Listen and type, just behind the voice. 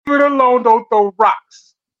alone, don't throw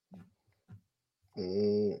rocks.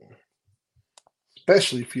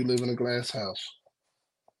 Especially if you live in a glass house.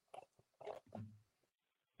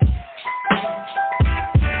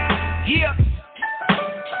 Yeah.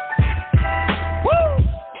 Woo!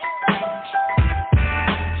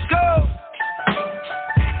 Let's go!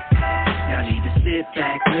 Y'all need to sit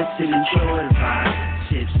back, listen, enjoy the vibe.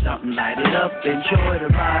 Sip something, light it up, enjoy the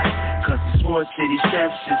ride. Cause the Sports City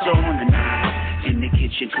Chefs is on tonight. In the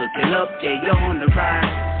kitchen cooking up, they on the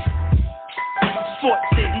rise. Sports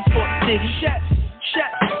City Chefs,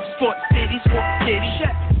 Chefs. Sports City Chefs,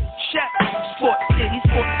 Chefs. Sports City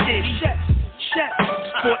Chefs, Chefs.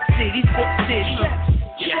 Sports City Chefs.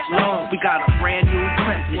 Yes, Lord, we got a brand new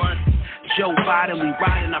president. Joe Biden, we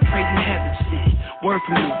riding, I pray you heaven sent. Word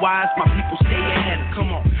from the wise, my people stay ahead of.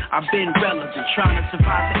 Come on, I've been relevant, trying to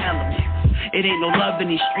survive the elements. It ain't no love in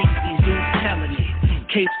these streets, these dudes telling it.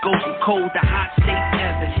 Case go from cold to hot, states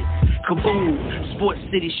evidence. Kaboom, Sports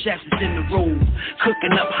City Chefs is in the room.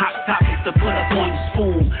 Cooking up hot topics to put up on your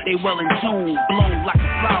spoon. They well in tune, blown like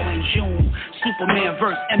a flower in June. Superman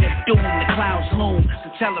verse MF Doom, the clouds loom.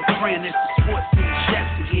 So tell a friend it's the Sports City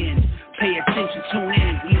Chefs again. Pay attention, tune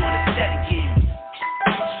in, we on the set again.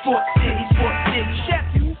 Sports City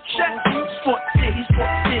Chefs, Chefs. Sports City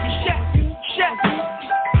Chefs, Chefs.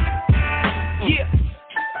 Yeah.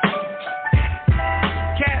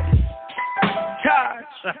 Cabin, Taj.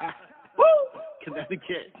 Woo!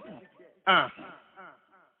 Connecticut.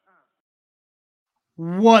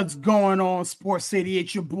 What's going on, Sports City?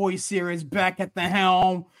 It's your boy Sirius back at the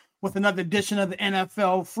helm with another edition of the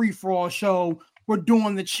NFL Free For All Show. We're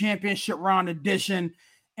doing the championship round edition,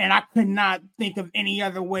 and I could not think of any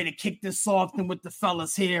other way to kick this off than with the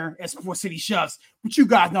fellas here at Sports City Chefs. But you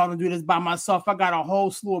guys know I don't do this by myself. I got a whole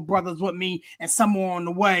slew of brothers with me and some more on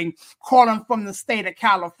the way. Calling from the state of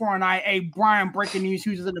California, Brian, breaking news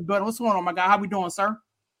users in the building. What's going on, my guy? How we doing, sir?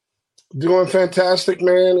 Doing fantastic,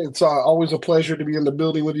 man. It's always a pleasure to be in the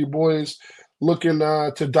building with you boys, looking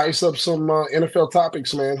to dice up some NFL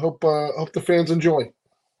topics, man. Hope the fans enjoy.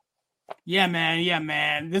 Yeah,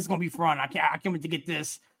 man. This is gonna be fun. I can't wait to get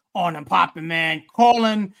this on and popping, man.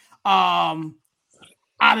 Calling out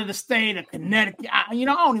of the state of Connecticut. I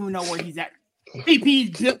don't even know where he's at.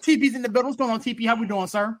 TP's in the building. What's going on, TP? How we doing,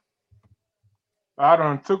 sir? I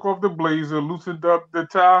done took off the blazer, loosened up the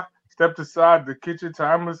tie, stepped aside. The kitchen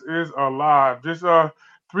timeless is alive. Just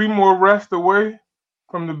 3 more rests away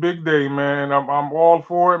from the big day, man. I'm all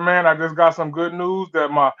for it, man. I just got some good news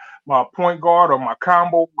that my point guard or my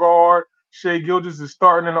combo guard, Shea Gilgeous, is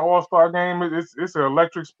starting in the All-Star game. It's an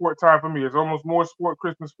electric sport time for me. It's almost more sport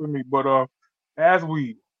Christmas for me. But as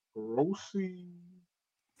we proceed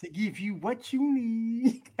to give you what you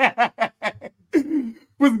need.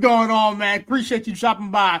 What's going on, man? Appreciate you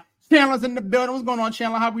dropping by. Chandler's in the building. What's going on,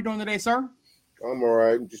 Chandler? How we doing today, sir? I'm all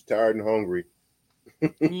right. I'm just tired and hungry.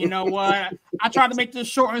 You know what? I tried to make this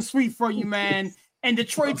short and sweet for you, man. And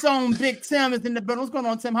Detroit's own Big Tim is in the building. What's going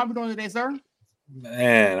on, Tim? How we doing today, sir?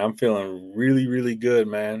 Man, I'm feeling really, really good,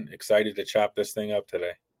 man. Excited to chop this thing up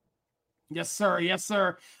today. Yes, sir. Yes,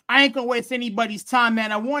 sir. I ain't going to waste anybody's time,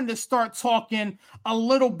 man. I wanted to start talking a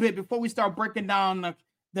little bit before we start breaking down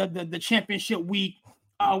the championship week.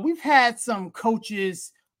 We've had some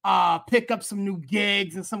coaches pick up some new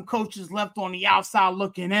gigs and some coaches left on the outside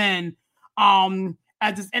looking in.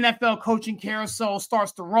 As this NFL coaching carousel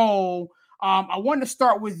starts to roll, I wanted to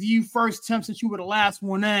start with you first, Tim, since you were the last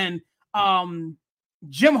one in.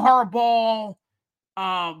 Jim Harbaugh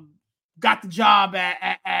got the job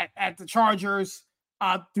at the Chargers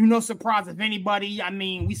through no surprise of anybody. I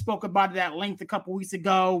mean, we spoke about it at length a couple weeks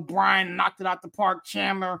ago. Brian knocked it out the park.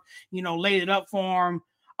 Chandler, laid it up for him.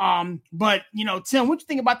 But Tim, what do you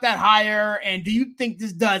think about that hire? And do you think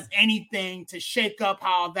this does anything to shake up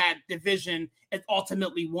how that division is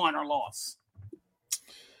ultimately won or lost?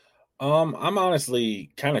 I'm honestly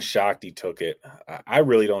kind of shocked he took it. I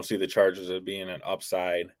really don't see the Chargers as being an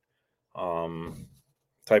upside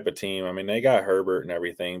type of team. I mean, they got Herbert and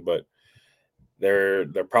everything, but they're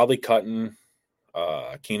probably cutting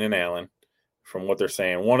Keenan Allen from what they're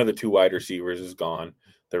saying. One of the 2 wide receivers is gone.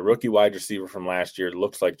 The rookie wide receiver from last year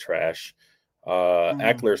looks like trash.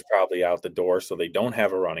 Eckler's probably out the door, so they don't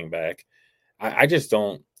have a running back. I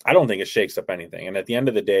don't think it shakes up anything. And at the end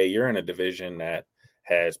of the day, you're in a division that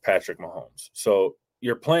has Patrick Mahomes. So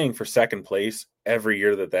you're playing for second place every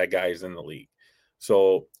year that guy is in the league.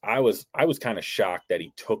 So I was kind of shocked that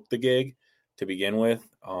he took the gig to begin with.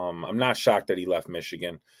 I'm not shocked that he left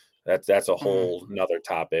Michigan. That's a whole nother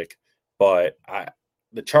topic. But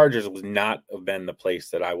the Chargers would not have been the place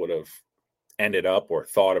that I would have ended up or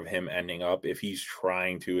thought of him ending up if he's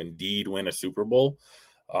trying to indeed win a Super Bowl.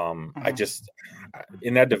 I just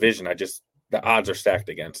in that division, the odds are stacked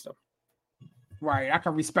against him. Right, I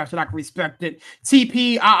can respect it.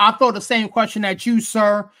 TP, I throw the same question at you,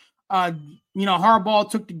 sir. Harbaugh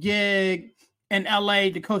took the gig in LA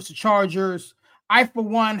to coach the Chargers. I, for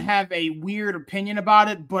one, have a weird opinion about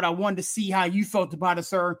it, but I wanted to see how you felt about it,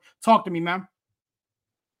 sir. Talk to me, man.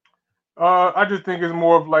 I just think it's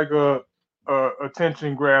more of like a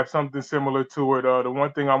attention grab, something similar to it. The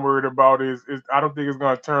one thing I'm worried about is I don't think it's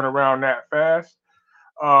going to turn around that fast.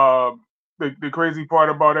 The crazy part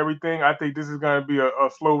about everything, I think this is going to be a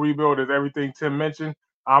slow rebuild, as everything Tim mentioned.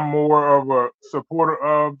 I'm more of a supporter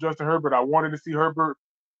of Justin Herbert. I wanted to see Herbert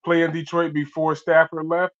play in Detroit before Stafford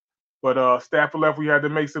left, but Stafford left. We had to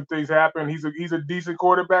make some things happen. He's a decent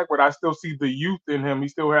quarterback, but I still see the youth in him. He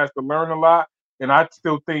still has to learn a lot, and I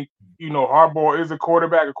still think Harbaugh is a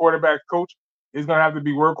quarterback coach. Is going to have to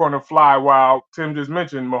be work on the fly. While Tim just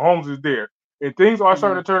mentioned, Mahomes is there. And things are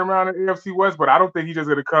starting to turn around in the AFC West, but I don't think he's just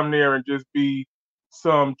going to come there and just be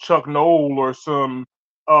some Chuck Noll or some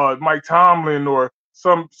Mike Tomlin or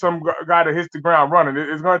some guy that hits the ground running.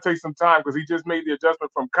 It's going to take some time because he just made the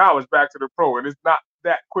adjustment from college back to the pro, and it's not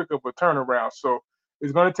that quick of a turnaround. So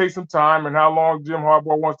it's going to take some time, and how long Jim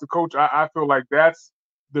Harbaugh wants to coach, I feel like that's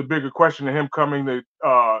the bigger question of him coming to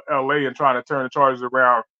LA and trying to turn the Chargers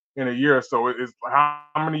around in a year or so. Is how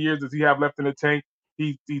many years does he have left in the tank?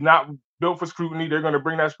 He's not built for scrutiny. They're going to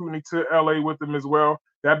bring that scrutiny to LA with him as well.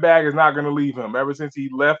 That bag is not going to leave him. Ever since he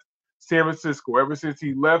left San Francisco, ever since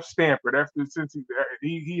he left Stanford, since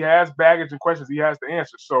he has baggage and questions he has to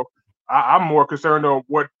answer. So I'm more concerned of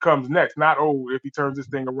what comes next, not if he turns this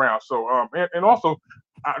thing around. So and also,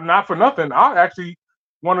 not for nothing,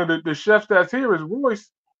 one of the chefs that's here is Royce.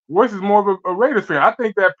 Royce is more of a Raiders fan. I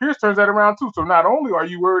think that Pierce turns that around too. So not only are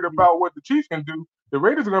you worried about what the Chiefs can do, the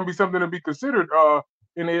Raiders are going to be something to be considered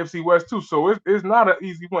in the AFC West too. So it's not an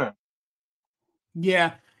easy win.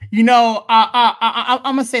 Yeah. I'm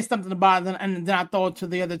going to say something about it, and then I throw it to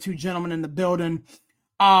the other two gentlemen in the building.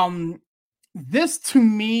 This to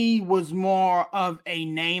me was more of a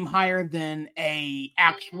name hire than a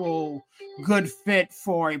actual good fit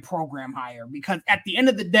for a program hire, because at the end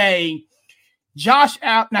of the day,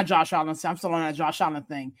 not Josh Allen, I'm still on that Josh Allen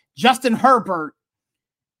thing. Justin Herbert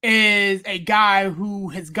is a guy who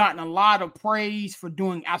has gotten a lot of praise for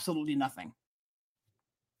doing absolutely nothing.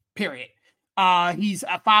 Period. He's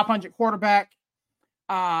a 500 quarterback.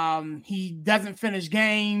 He doesn't finish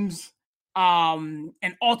games. And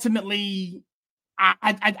ultimately,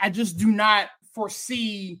 I just do not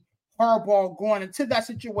foresee Harbaugh going into that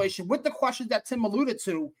situation with the questions that Tim alluded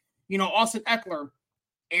to. Austin Eckler,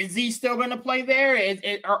 is he still going to play there?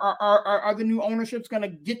 Are the new ownerships going to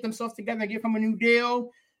get themselves together and give him a new deal?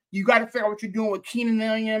 You got to figure out what you're doing with Keenan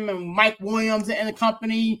Allen and Mike Williams and the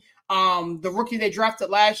company. The rookie they drafted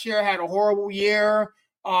last year had a horrible year.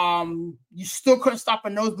 You still couldn't stop a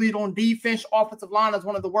nosebleed on defense. Offensive line is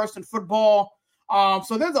one of the worst in football.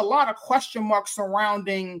 So there's a lot of question marks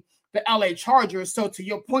surrounding the LA Chargers. So to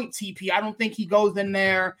your point, TP, I don't think he goes in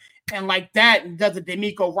there and like that and does a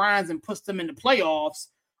DeMeco Ryans and puts them in the playoffs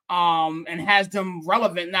and has them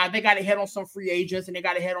relevant. Now, they got to hit on some free agents and they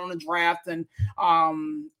got to hit on the draft. And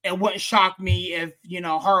it wouldn't shock me if,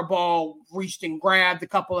 Harbaugh reached and grabbed a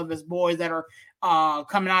couple of his boys that are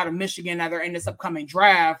coming out of Michigan that are in this upcoming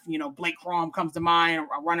draft. Blake Crom comes to mind,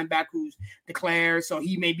 a running back who's declared. So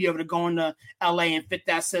he may be able to go into LA and fit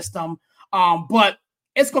that system. But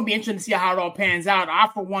it's going to be interesting to see how it all pans out. I,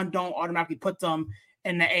 for one, don't automatically put them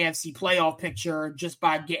in the AFC playoff picture just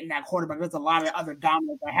by getting that quarterback. There's a lot of other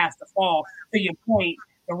dominoes that has to fall. To your point,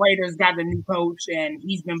 the Raiders got the new coach and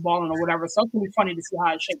he's been balling or whatever. So it's going to be funny to see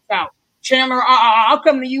how it shakes out. Chandler, I'll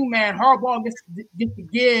come to you, man. Harbaugh gets the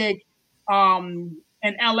gig in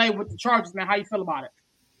LA with the Chargers, man. How you feel about it?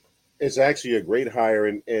 It's actually a great hire.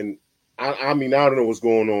 And I mean, I don't know what's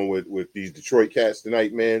going on with these Detroit Cats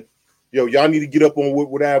tonight, man. Yo, y'all need to get up on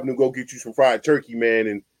Woodward Avenue, go get you some fried turkey, man,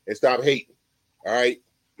 and stop hating. All right?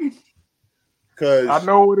 Because I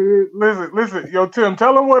know what it is. Listen. Yo, Tim,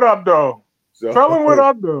 tell him what up, though. Tell him what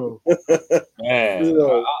up, though. Man,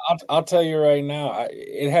 I'll tell you right now,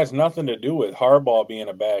 it has nothing to do with Harbaugh being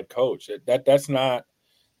a bad coach. That's not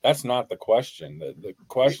the question. The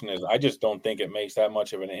question is, I just don't think it makes that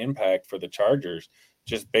much of an impact for the Chargers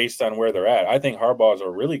just based on where they're at. I think Harbaugh is a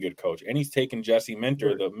really good coach, and he's taken Jesse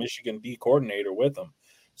Minter, the Michigan D coordinator, with him.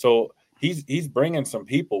 So he's bringing some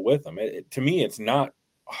people with him. To me, it's not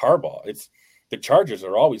Harbaugh. It's the Chargers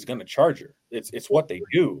are always going to Charger. It's what they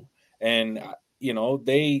do. And,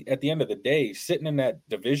 they, at the end of the day, sitting in that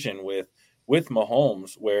division with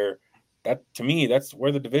Mahomes, where that, to me, that's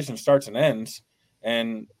where the division starts and ends.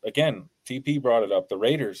 And again, TP brought it up. The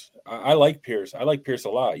Raiders, I like Pierce. I like Pierce a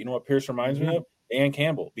lot. You know what Pierce reminds me of? Dan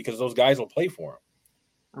Campbell, because those guys will play for him.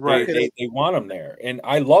 Right. They want him there. And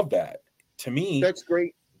I love that. To me, that's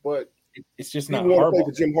great, but it's just not Harbaugh. Want to play Harbaugh.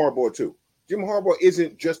 for Jim Harbaugh too. Jim Harbaugh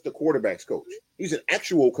isn't just the quarterback's coach. He's an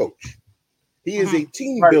actual coach. He is a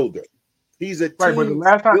team builder. He's a team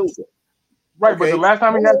builder. Right, but the last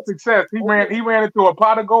time he had success, he ran into a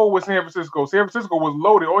pot of gold with San Francisco. San Francisco was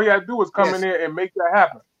loaded. All he had to do was come in there and make that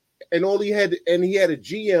happen. And he had a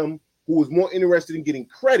GM who was more interested in getting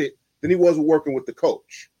credit than he was working with the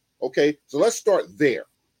coach. Okay, so let's start there.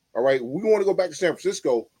 All right, we want to go back to San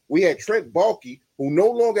Francisco. We had Trent Baalke, who no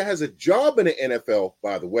longer has a job in the NFL,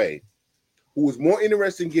 by the way, who was more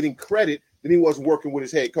interested in getting credit than he was working with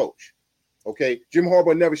his head coach. Okay, Jim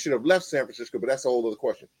Harbaugh never should have left San Francisco, but that's a whole other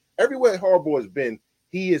question. Everywhere Harbaugh has been,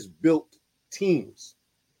 he has built teams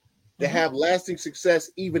that have lasting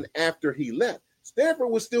success even after he left. Stanford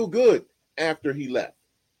was still good after he left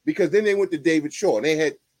because then they went to David Shaw and they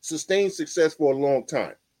had sustained success for a long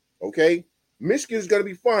time. Okay, Michigan's going to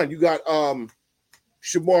be fine. You got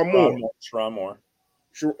Shamar Moore. Sharon Moore.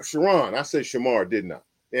 Sharon. I said Shamar, didn't I?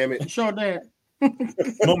 Damn it. Sure did. He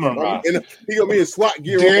gonna be in SWAT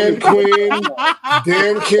gear. Dan Quinn,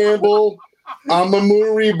 Dan Campbell,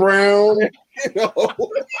 Amamuri Brown.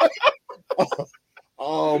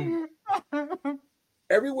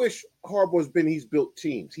 Everywhere Harbaugh's been, he's built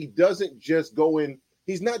teams. He doesn't just go in.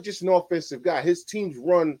 He's not just an offensive guy. His teams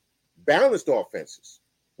run balanced offenses,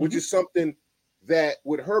 which is something that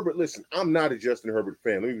with Herbert, listen, I'm not a Justin Herbert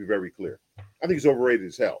fan. Let me be very clear. I think he's overrated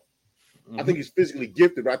as hell. I think he's physically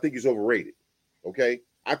gifted, but I think he's overrated. Okay?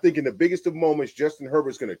 I think in the biggest of moments, Justin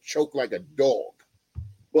Herbert's going to choke like a dog.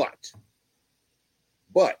 But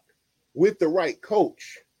with the right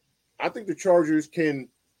coach, I think the Chargers can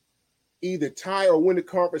either tie or win the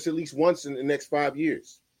conference at least once in the next 5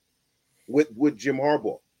 years with Jim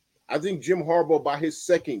Harbaugh. I think Jim Harbaugh, by his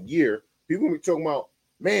second year, people will be talking about,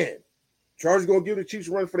 man, Chargers going to give the Chiefs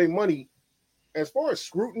a run for their money. As far as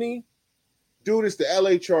scrutiny, dude, it's the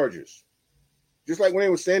LA Chargers. Just like when they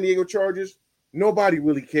were San Diego Chargers, nobody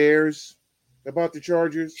really cares about the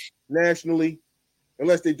Chargers nationally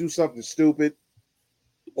unless they do something stupid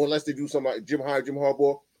or unless they do something like Jim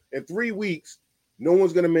Harbaugh. In 3 weeks, no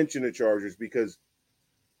one's going to mention the Chargers because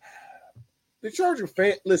the Charger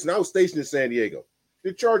fan. Listen, I was stationed in San Diego.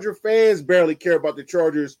 The Charger fans barely care about the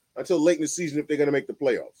Chargers until late in the season if they're going to make the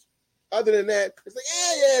playoffs. Other than that, it's like,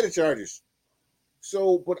 yeah, the Chargers.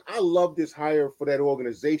 So, but I love this hire for that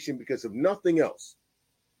organization because of nothing else.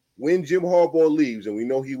 When Jim Harbaugh leaves, and we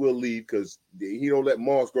know he will leave because he don't let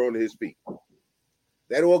moss grow under his feet,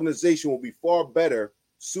 that organization will be far better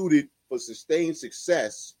suited for sustained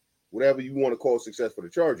success, whatever you want to call success for the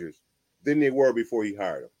Chargers, than they were before he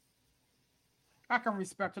hired them. I can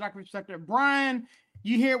respect it. Brian,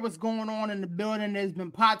 you hear what's going on in the building. There's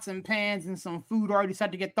been pots and pans and some food already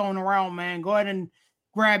started to get thrown around, man. Go ahead and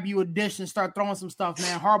grab you a dish and start throwing some stuff,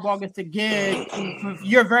 man. Harbaugh gets a gig.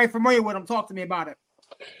 You're very familiar with him. Talk to me about it.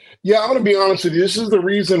 Yeah, I'm going to be honest with you. This is the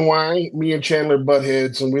reason why me and Chandler butt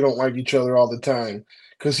heads and we don't like each other all the time.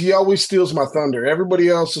 Because he always steals my thunder. Everybody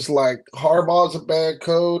else is like, Harbaugh's a bad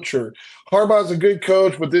coach or Harbaugh's a good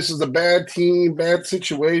coach, but this is a bad team, bad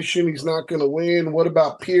situation. He's not going to win. What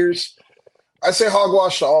about Pierce? I say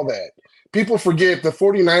hogwash to all that. People forget the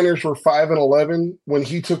 49ers were 5-11 when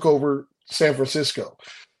he took over San Francisco.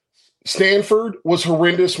 Stanford was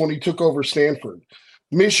horrendous when he took over Stanford.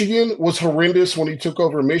 Michigan was horrendous when he took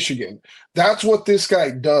over Michigan. That's what this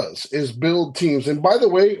guy does, is build teams. And by the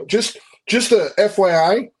way, just a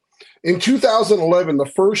FYI, in 2011, the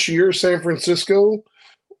first year San Francisco,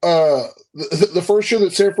 the first year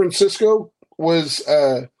that San Francisco was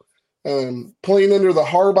playing under the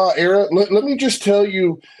Harbaugh era, let me just tell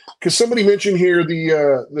you, because somebody mentioned here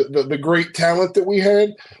the great talent that we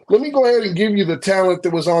had. Let me go ahead and give you the talent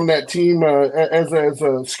that was on that team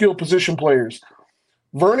as skill position players.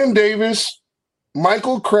 Vernon Davis,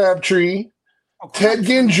 Michael Crabtree, Ted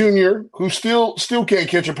Ginn Jr., who still can't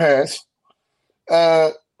catch a pass.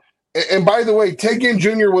 And by the way, Ted Ginn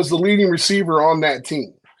Jr. was the leading receiver on that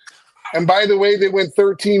team. And by the way, they went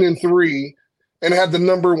 13-3 and had the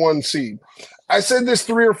number 1 seed. I said this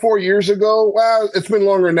 3 or 4 years ago. Well, it's been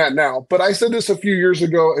longer than that now. But I said this a few years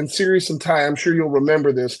ago, and Sirius and Ty, I'm sure you'll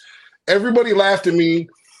remember this. Everybody laughed at me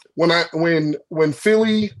when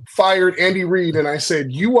Philly fired Andy Reid, and I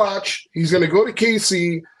said, you watch, he's going to go to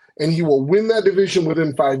KC, and he will win that division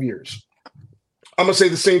within 5 years. I'm going to say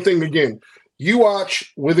the same thing again. You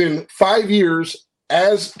watch, within 5 years,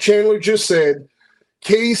 as Chandler just said,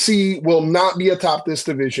 KC will not be atop this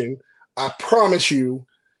division. I promise you.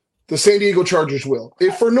 The San Diego Chargers will.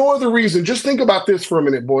 If for no other reason, just think about this for a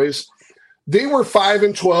minute, boys. They were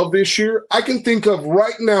 5-12 this year. I can think of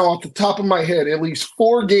right now off the top of my head at least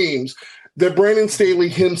 4 games that Brandon Staley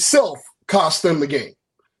himself cost them the game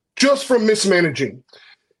just from mismanaging.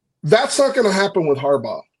 That's not going to happen with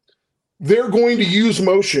Harbaugh. They're going to use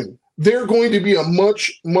motion. They're going to be a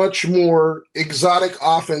much, much more exotic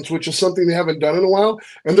offense, which is something they haven't done in a while.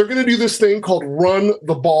 And they're going to do this thing called run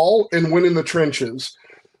the ball and win in the trenches,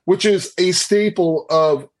 which is a staple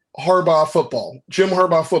of Harbaugh football, Jim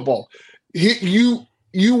Harbaugh football. You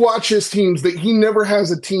watch his teams, that he never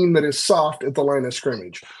has a team that is soft at the line of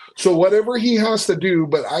scrimmage. So whatever he has to do,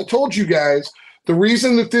 but I told you guys, the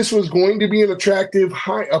reason that this was going to be an attractive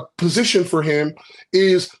position for him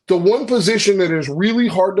is the one position that is really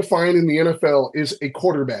hard to find in the NFL is a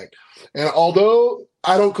quarterback. And although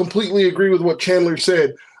I don't completely agree with what Chandler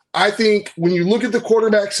said, I think when you look at the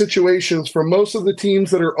quarterback situations for most of the teams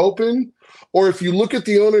that are open, or if you look at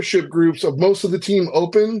the ownership groups of most of the team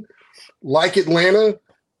open, like Atlanta,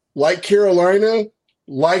 like Carolina,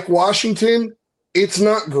 like Washington, it's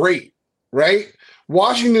not great, right?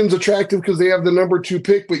 Washington's attractive because they have the number 2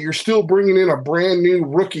 pick, but you're still bringing in a brand new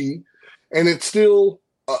rookie, and it's still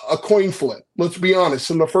a coin flip. Let's be honest.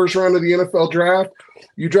 In the first round of the NFL draft,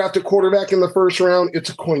 you draft a quarterback in the first round, it's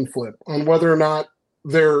a coin flip on whether or not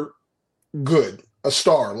they're good, a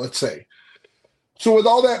star, let's say. So with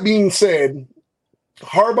all that being said,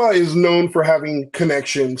 Harbaugh is known for having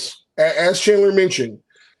connections. As Chandler mentioned,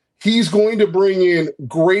 he's going to bring in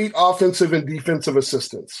great offensive and defensive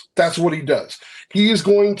assistants. That's what he does. He is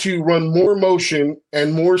going to run more motion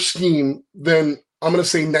and more scheme than, I'm going to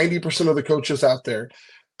say, 90% of the coaches out there.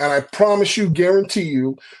 And I promise you, guarantee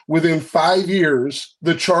you, within 5 years,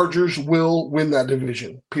 the Chargers will win that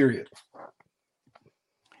division, period.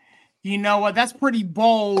 You know what? That's pretty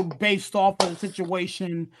bold based off of the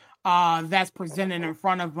situation that's presented in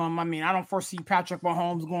front of them. I mean, I don't foresee Patrick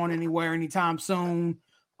Mahomes going anywhere anytime soon.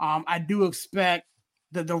 I do expect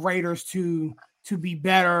the Raiders to be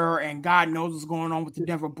better, and God knows what's going on with the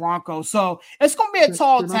Denver Broncos. So it's going to be a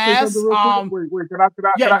tall task. Wait, can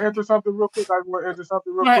I enter something real quick? I want to enter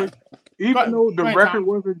something real quick. Even though the record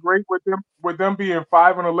wasn't great with them being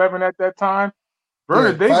 5-11 at that time,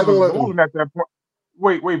 Vernon Davis was balling at that point.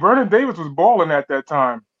 Wait, Vernon Davis was balling at that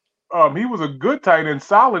time. He was a good tight end,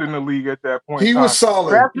 solid in the league at that point. He was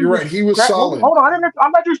solid. You're right. He was solid. Hold on.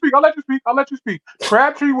 I'll let you speak.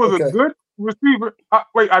 Crabtree was a good receiver.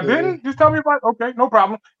 Wait, I didn't? Just tell me about it. Okay, no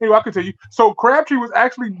problem. Anyway, I'll continue. So Crabtree was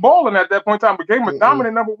actually balling at that point in time, became a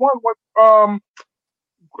dominant number one when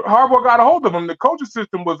Harbaugh got a hold of him. The coaching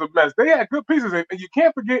system was a mess. They had good pieces, and you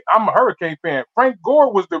can't forget, I'm a Hurricane fan. Frank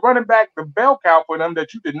Gore was the running back, the bell cow for them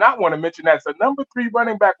that you did not want to mention. That's the number 3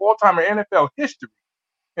 running back all time in NFL history.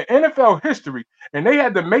 And they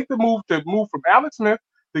had to make the move from Alex Smith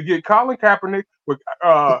to get Colin Kaepernick. With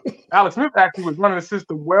Alex Smith actually was running the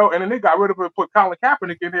system well, and then they got rid of it and put Colin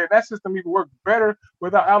Kaepernick in there. And that system even worked better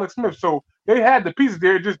without Alex Smith. So they had the pieces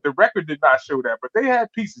there. Just the record did not show that, but they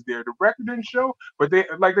had pieces there. The record didn't show, but they,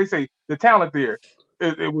 like they say, the talent there,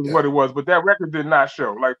 it was what it was. But that record did not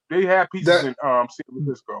show. Like they had pieces in San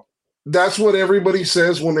Francisco. That's what everybody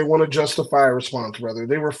says when they want to justify a response, brother.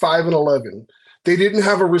 They were 5-11. They didn't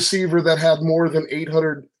have a receiver that had more than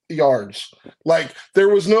 800 yards. Like, there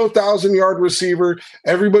was no 1,000-yard receiver.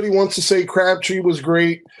 Everybody wants to say Crabtree was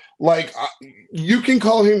great. Like, you can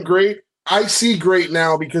call him great. I see great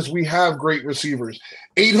now because we have great receivers.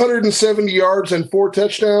 870 yards and 4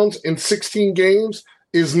 touchdowns in 16 games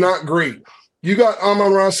is not great. You got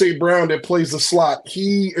Amon-Ra St. Brown that plays the slot.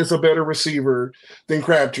 He is a better receiver than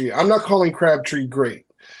Crabtree. I'm not calling Crabtree great.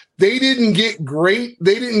 They didn't get great.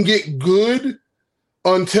 They didn't get good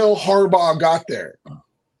until Harbaugh got there.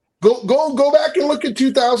 Go back and look at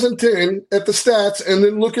 2010 at the stats, and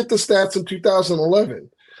then look at the stats in 2011.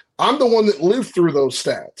 I'm the one that lived through those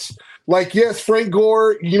stats. Like, yes, Frank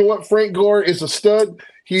Gore, you know what? Frank Gore is a stud.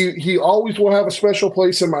 He always will have a special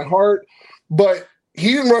place in my heart, but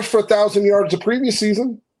he didn't rush for 1,000 yards the previous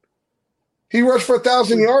season. He rushed for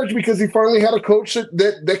 1,000 yards because he finally had a coach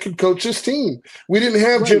that could coach his team. We didn't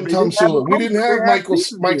have Jim Tomsula. We didn't have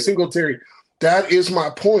Mike Singletary. That is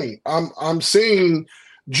my point. I'm saying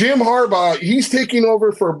Jim Harbaugh, he's taking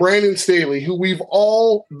over for Brandon Staley, who we've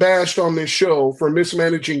all bashed on this show for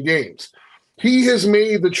mismanaging games. He has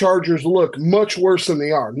made the Chargers look much worse than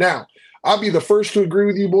they are. Now, I'll be the first to agree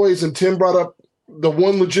with you boys, and Tim brought up the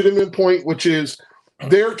one legitimate point, which is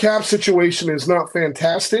their cap situation is not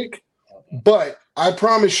fantastic, but I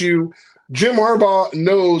promise you, Jim Harbaugh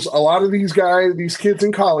knows a lot of these guys, these kids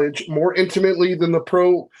in college, more intimately than the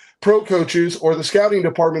pro pro coaches or the scouting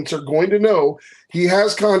departments are going to know he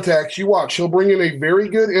has contacts. You watch, he'll bring in a very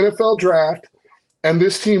good NFL draft, and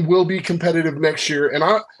this team will be competitive next year. And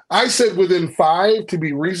I said within 5 to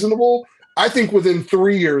be reasonable. I think within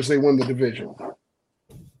 3 years they win the division.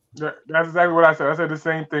 That's exactly what I said. I said the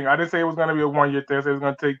same thing. I didn't say it was going to be a 1-year thing. I said it was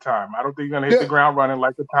going to take time. I don't think he's going to hit the ground running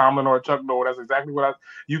like a Tomlin or a Chuck Noll. That's exactly what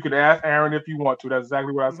you could ask Aaron if you want to. That's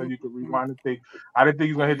exactly what I said. You could rewind the tape. I didn't think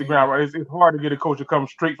he's going to hit the ground running. It's hard to get a coach to come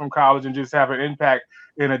straight from college and just have an impact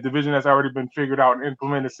in a division that's already been figured out and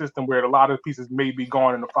implement a system where a lot of pieces may be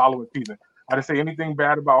gone in the following season. I didn't say anything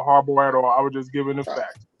bad about Harbaugh at all. I was just giving the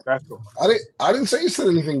facts. That's all. I didn't say you said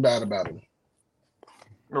anything bad about him.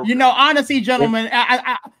 Okay. Honestly, gentlemen,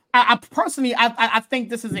 I personally, I think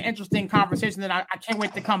this is an interesting conversation that I can't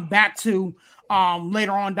wait to come back to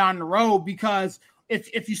later on down the road, because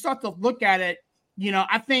if you start to look at it,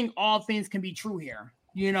 I think all things can be true here.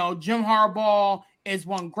 Jim Harbaugh is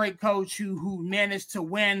one great coach who managed to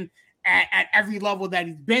win at every level that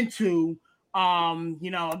he's been to.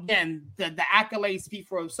 Again, the accolades speak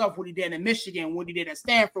for himself, what he did in Michigan, what he did at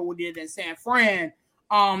Stanford, what he did in San Fran.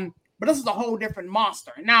 But this is a whole different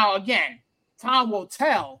monster. Now, again, time will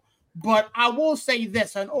tell, but I will say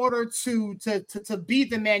this: in order to beat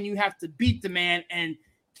the man, you have to beat the man. And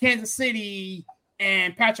Kansas City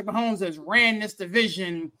and Patrick Mahomes has ran this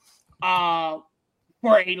division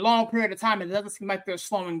for a long period of time. It doesn't seem like they're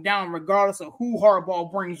slowing down, regardless of who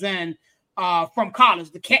Harbaugh brings in from college.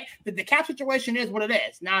 The cap situation is what it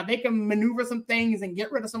is. Now, they can maneuver some things and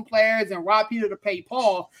get rid of some players and rob Peter to pay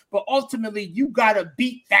Paul, but ultimately, you got to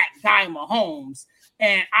beat that guy, Mahomes.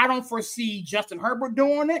 And I don't foresee Justin Herbert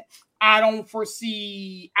doing it. I don't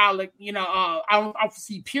foresee Alec, I don't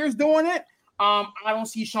foresee Pierce doing it. I don't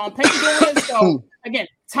see Sean Payton doing it. So, again,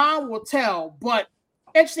 time will tell. But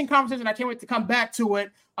interesting conversation. I can't wait to come back to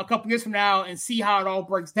it a couple years from now and see how it all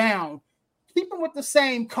breaks down. Keeping with the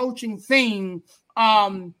same coaching theme,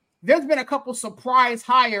 there's been a couple surprise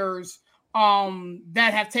hires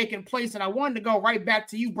that have taken place. And I wanted to go right back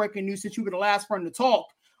to you, breaking news, since you were the last one to talk.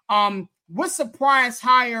 What surprise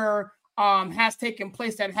hire has taken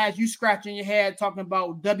place that has you scratching your head talking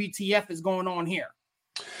about WTF is going on here?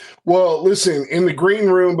 Well, listen, in the green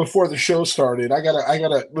room before the show started, I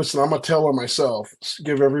gotta listen. I'm gonna tell her myself,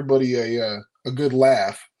 give everybody a good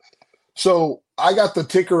laugh. So I got the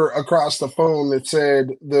ticker across the phone that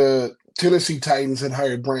said the Tennessee Titans had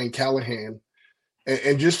hired Brian Callahan,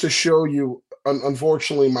 and just to show you,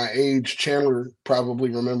 unfortunately, my age, Chandler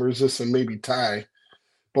probably remembers this, and maybe Ty.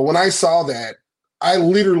 But when I saw that, I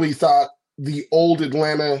literally thought the old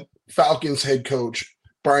Atlanta Falcons head coach,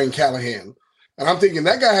 Brian Callahan. And I'm thinking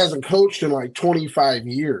that guy hasn't coached in like 25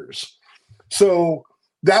 years. So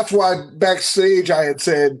that's why backstage I had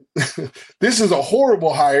said, this is a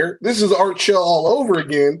horrible hire. This is Art Shell all over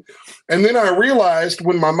again. And then I realized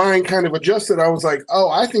when my mind kind of adjusted, I was like, oh,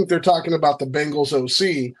 I think they're talking about the Bengals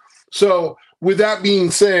OC. So with that being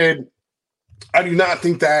said, I do not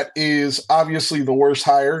think that is obviously the worst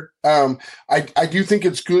hire. I do think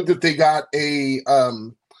it's good that they got a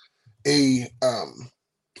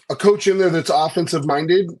coach in there that's offensive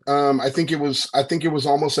minded. I think it was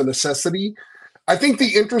almost a necessity. I think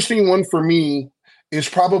the interesting one for me is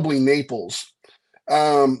probably Naples,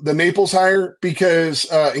 the Naples hire, because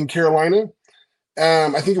in Carolina,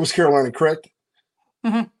 I think it was Carolina, correct?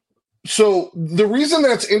 Mm-hmm. So the reason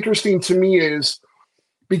that's interesting to me is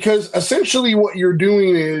because essentially what you're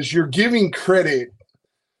doing is you're giving credit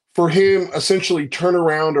for him essentially turn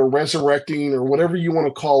around or resurrecting or whatever you want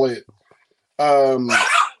to call it,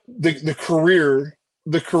 the career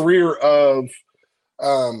of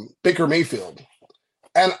Baker Mayfield.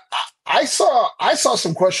 And I saw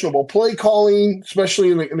some questionable play calling,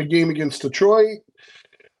 especially in the game against Detroit.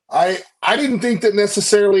 I didn't think that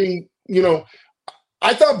necessarily,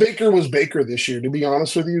 I thought Baker was Baker this year, to be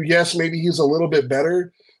honest with you. Yes, maybe he's a little bit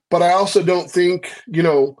better, but I also don't think,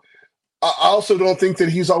 that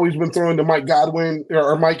he's always been throwing to Mike Godwin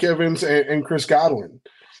or Mike Evans and Chris Godwin.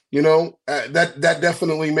 That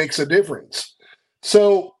definitely makes a difference.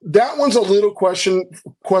 So that one's a little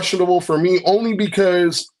questionable for me, only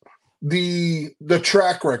because the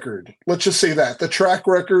track record, let's just say that, the track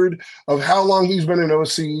record of how long he's been an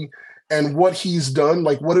OC and what he's done,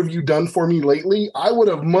 like what have you done for me lately? I would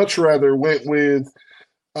have much rather went with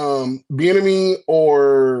Bieniemy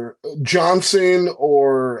or Johnson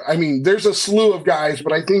there's a slew of guys,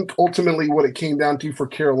 but I think ultimately what it came down to for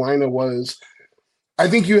Carolina was I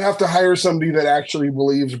think you have to hire somebody that actually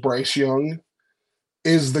believes Bryce Young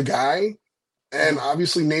is the guy. And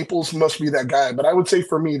obviously Naples must be that guy. But I would say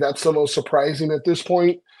for me, that's the most surprising at this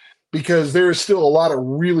point, because there is still a lot of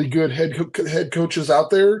really good head coaches out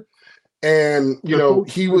there. and he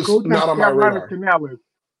the was coach not of on my Carolina radar. Canales.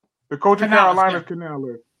 The coach of Canales, Carolina's yeah.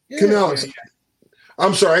 Canales. Canales. Yeah.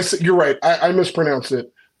 I'm sorry, you're right. I mispronounced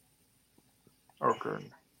it. Okay.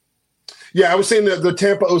 Yeah, I was saying the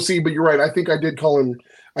Tampa OC, but you're right. I think I did call him.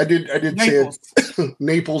 I did Naples. say it.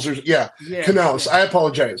 Naples or Yeah. Canales. Yeah. I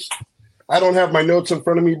apologize. I don't have my notes in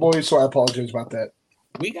front of me, boys, so I apologize about that.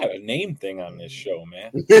 We got a name thing on this show,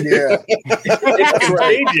 man. Yeah, It's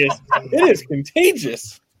right. contagious. It is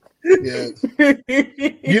contagious. Yeah.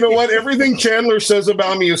 You know what? Everything Chandler says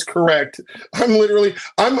about me is correct. I'm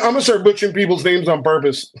gonna start butchering people's names on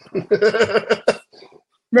purpose.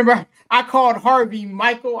 Remember, I called Harvey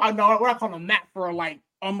Michael. I called him Matt for like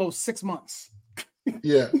almost 6 months.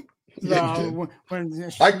 Yeah.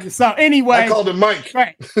 So anyway, I called him Mike.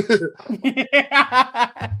 Right.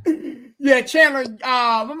 Yeah, Chandler.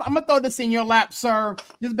 I'm gonna throw this in your lap, sir.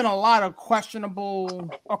 There's been a lot of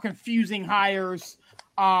questionable or confusing hires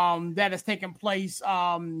that has taken place.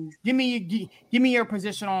 Give me your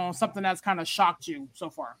position on something that's kind of shocked you so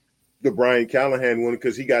far. The Brian Callahan one,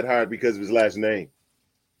 because he got hired because of his last name.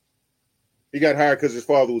 He got hired because his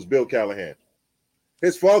father was Bill Callahan.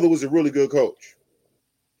 His father was a really good coach.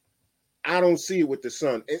 I don't see it with the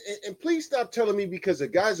son. And please stop telling me because a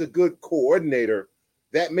guy's a good coordinator,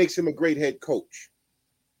 that makes him a great head coach.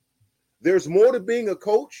 There's more to being a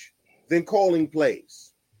coach than calling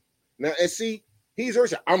plays. Now, and see, he's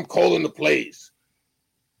always saying, I'm calling the plays.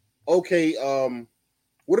 Okay,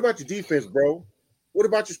 what about your defense, bro? What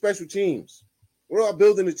about your special teams? What about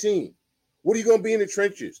building a team? What are you going to be in the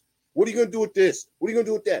trenches? What are you going to do with this? What are you going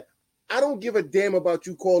to do with that? I don't give a damn about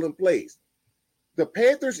you calling plays. The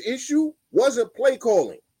Panthers' issue wasn't play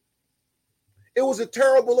calling. It was a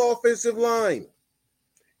terrible offensive line.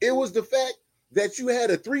 It was the fact that you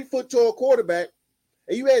had a 3-foot-tall quarterback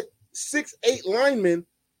and you had 6'8" linemen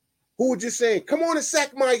who were just saying, come on and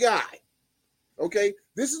sack my guy. Okay?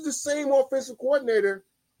 This is the same offensive coordinator.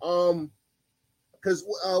 Because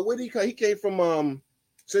where did he come? He came from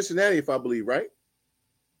Cincinnati, if I believe, right?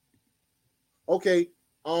 Okay.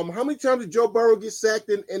 How many times did Joe Burrow get sacked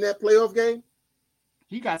in that playoff game?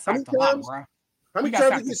 He got sacked a lot, bro. How many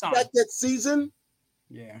times did he get sacked that season?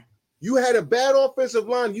 Yeah. You had a bad offensive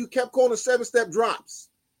line. You kept calling 7-step drops.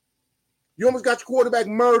 You almost got your quarterback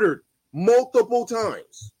murdered multiple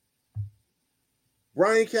times.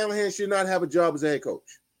 Brian Callahan should not have a job as a head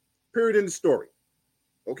coach. Period in the story.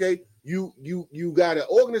 Okay? You got an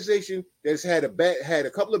organization that's had a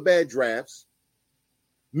couple of bad drafts.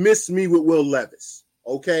 Missed me with Will Levis.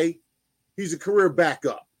 Okay? He's a career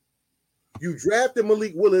backup. You drafted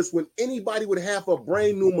Malik Willis when anybody with half a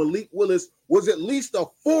brain knew Malik Willis was at least a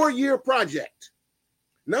 4-year project.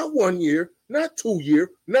 Not 1 year, not 2 year,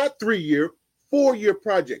 not 3 year, 4-year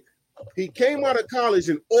project. He came out of college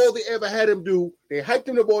and all they ever had him do, they hyped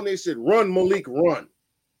him the ball and they said, run, Malik, run.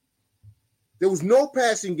 There was no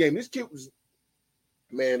passing game. This kid was,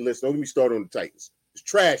 man, listen, don't get me started on the Titans. It's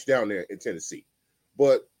trash down there in Tennessee.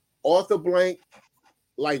 But Arthur Blank,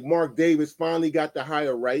 like Mark Davis, finally got the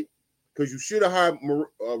hire right. Because you should have hired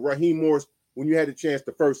Raheem Morris when you had the chance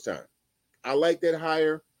the first time. I like that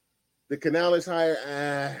hire. The Canales hire,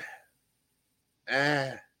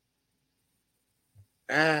 and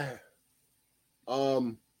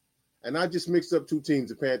I just mixed up two teams,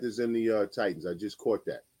 the Panthers and the Titans. I just caught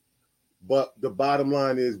that. But the bottom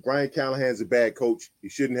line is Brian Callahan's a bad coach. He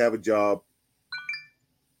shouldn't have a job.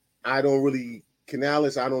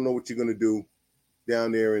 Canales, I don't know what you're going to do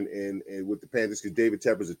down there and with the Panthers because David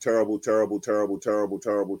Tepper's a terrible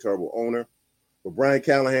owner. But Brian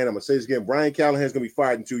Callahan, I'm going to say this again, Brian Callahan's going to be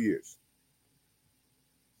fired in 2 years.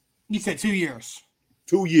 You said 2 years.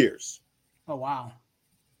 2 years. Oh, wow.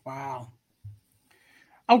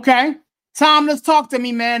 Okay. Tom, let's talk to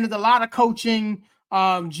me, man. There's a lot of coaching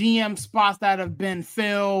GM spots that have been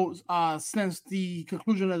filled since the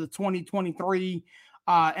conclusion of the 2023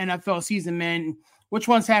 NFL season, man. Which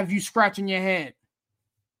ones have you scratching your head?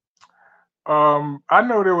 I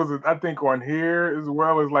know there was, I think on here as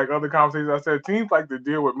well as like other conversations, I said teams like to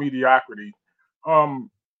deal with mediocrity. I'm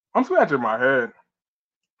scratching my head.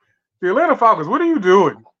 The Atlanta Falcons, what are you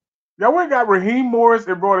doing? Y'all went and got Raheem Morris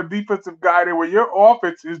and brought a defensive guy there where your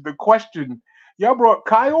offense is the question. Y'all brought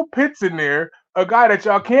Kyle Pitts in there, a guy that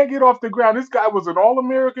y'all can't get off the ground. This guy was an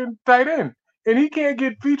All-American tight end, and he can't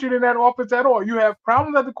get featured in that offense at all. You have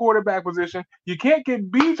problems at the quarterback position. You can't get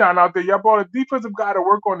Bijan out there. Y'all brought a defensive guy to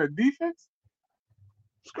work on the defense.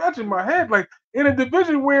 Scratching my head, like in a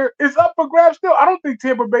division where it's up for grabs still. I don't think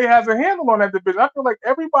Tampa Bay has a handle on that division. I feel like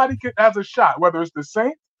everybody has a shot, whether it's the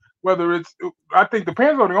Saints, whether it's, I think the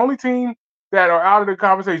Panthers are the only team that are out of the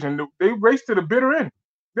conversation. They race to the bitter end.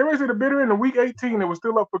 they raised it a bidder in the week 18. It was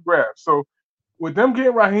still up for grabs. So with them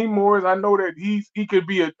getting Raheem Morris, I know that he could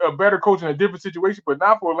be a better coach in a different situation, but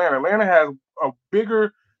not for Atlanta. Atlanta has a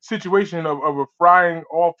bigger situation of a frying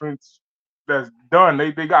offense that's done.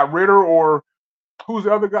 They got Ritter or who's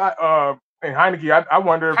the other guy? And Heineke. I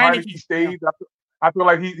wonder if Heineke stays. Yeah. I feel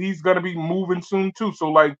like he's gonna be moving soon too. So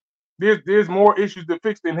like there's more issues to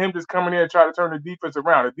fix than him just coming in and trying to turn the defense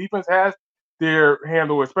around. The defense has their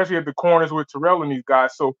handle, especially at the corners with Terrell and these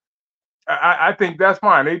guys. So I think that's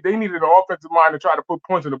fine. They needed an offensive mind to try to put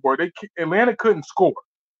points on the board. Atlanta couldn't score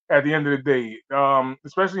at the end of the day,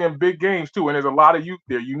 especially in big games too. And there's a lot of youth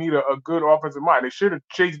there. You need a good offensive mind. They should have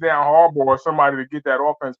chased down Harbaugh or somebody to get that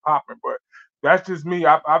offense popping. But that's just me.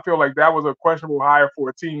 I feel like that was a questionable hire for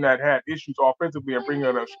a team that had issues offensively and bringing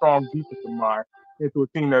a strong defensive mind into a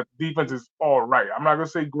team that defense is all right. I'm not gonna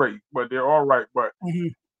say great, but they're all right. But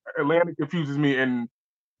Atlanta confuses me, and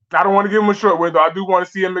I don't want to give him a short window. I do want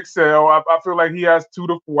to see him excel. I feel like he has 2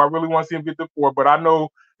 to 4. I really want to see him get to 4. But I know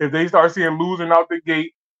if they start seeing losing out the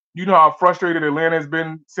gate, you know how frustrated Atlanta has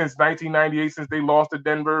been since 1998, since they lost to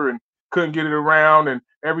Denver and couldn't get it around. And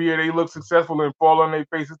every year they look successful and fall on their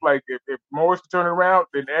faces. Like if Morris can turn it around,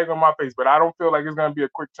 then egg on my face. But I don't feel like it's going to be a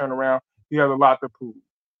quick turnaround. He has a lot to prove.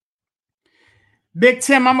 Big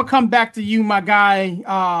Tim, I'm going to come back to you, my guy.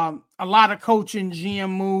 A lot of coaching GM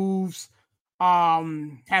moves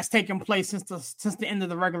has taken place since the end of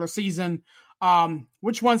the regular season.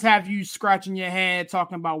 Which ones have you scratching your head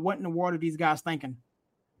talking about what in the world are these guys thinking?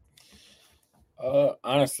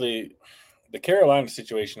 Honestly, the Carolina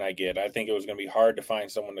situation I think it was going to be hard to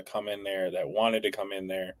find someone to come in there that wanted to come in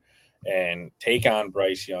there and take on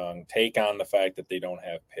Bryce Young, take on the fact that they don't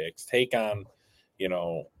have picks, take on,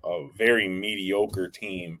 a very mediocre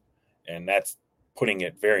team, and that's putting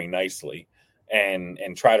it very nicely, and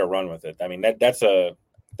try to run with it. I mean, that's the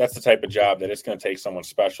type of job that it's going to take someone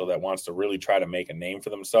special that wants to really try to make a name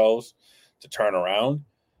for themselves to turn around.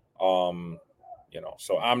 So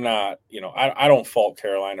I'm not, I don't fault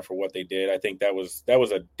Carolina for what they did. I think that was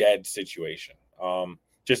a dead situation.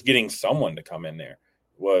 Just getting someone to come in there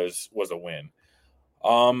was a win.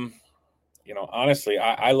 Honestly,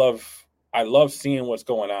 I love seeing what's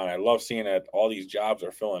going on. I love seeing that all these jobs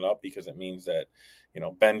are filling up because it means that,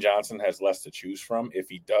 Ben Johnson has less to choose from if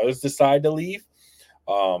he does decide to leave.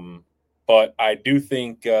 But I do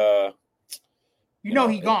think, he's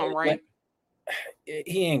gone, right?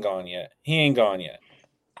 He ain't gone yet.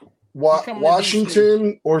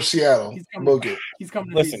 Washington or Seattle? He's coming to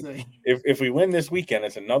Listen, DC. If we win this weekend,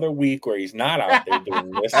 it's another week where he's not out there doing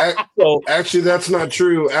this. Actually, that's not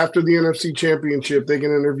true. After the NFC Championship, they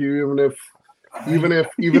can interview even if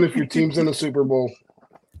your team's in the Super Bowl.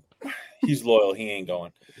 He's loyal. He ain't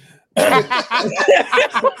going. I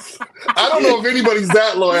don't know if anybody's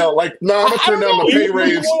that loyal. Like, I'm gonna turn down the pay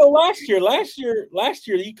raise. Last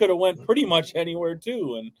year, he could have went pretty much anywhere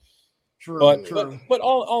too. And true. But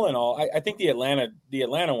all in all, I think the Atlanta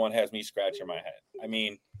one has me scratching my head. I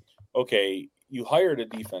mean, okay, you hired a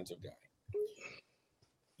defensive guy.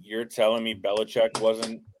 You're telling me Belichick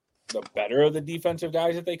wasn't the better of the defensive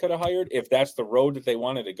guys that they could have hired? If that's the road that they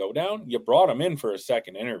wanted to go down, you brought him in for a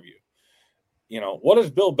second interview. What does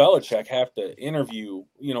Bill Belichick have to interview?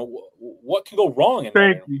 What can go wrong in that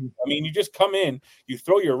interview? I mean, you just come in, you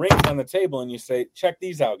throw your rings on the table, and you say, "Check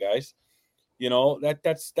these out, guys."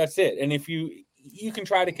 That's it. And if you can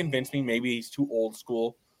try to convince me, maybe he's too old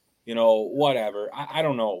school, whatever. I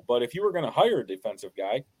don't know. But if you were going to hire a defensive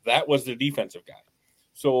guy, that was the defensive guy.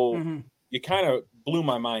 So you kind of blew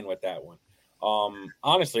my mind with that one.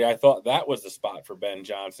 Honestly, I thought that was the spot for Ben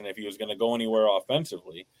Johnson if he was going to go anywhere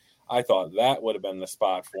offensively. I thought that would have been the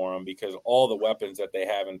spot for him because all the weapons that they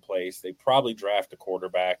have in place, they probably draft a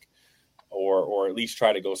quarterback or at least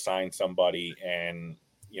try to go sign somebody and,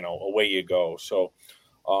 away you go. So,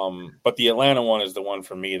 but the Atlanta one is the one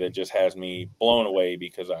for me that just has me blown away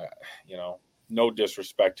because no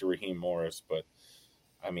disrespect to Raheem Morris, but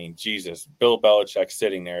I mean, Jesus, Bill Belichick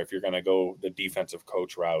sitting there if you're going to go the defensive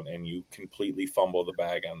coach route and you completely fumble the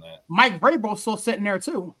bag on that. Mike Vrabel's still sitting there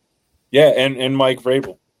too. Yeah, and Mike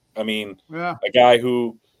Vrabel. I mean, a guy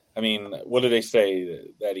who, what do they say?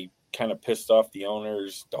 That he kind of pissed off the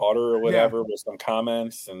owner's daughter or whatever with some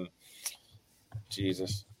comments and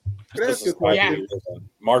Jesus. Can I ask you a question?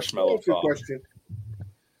 Marshmallow talk. Question.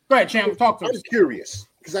 Go ahead, Champ. Talk to us. I'm curious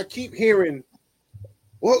because I keep hearing,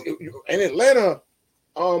 well, in Atlanta,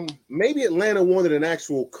 maybe Atlanta wanted an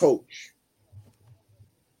actual coach.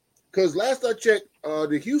 Because last I checked,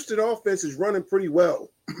 the Houston offense is running pretty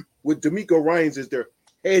well with D'Amico Ryans as their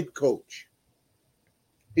head coach.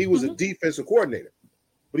 He was a defensive coordinator,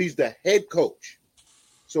 but he's the head coach.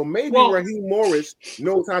 So maybe Well- Raheem Morris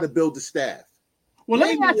knows how to build the staff. Well,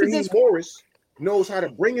 let me Maybe ask you Raheem this. Morris knows how to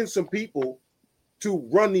bring in some people to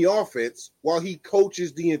run the offense while he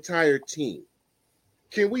coaches the entire team.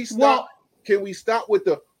 Can we stop? Well- Can we stop with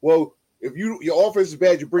the if your offense is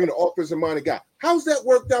bad, you bring an offensive minded guy. How's that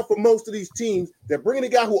worked out for most of these teams that bring in a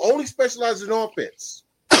guy who only specializes in offense?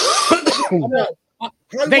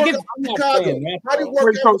 They get- Chicago. How did it work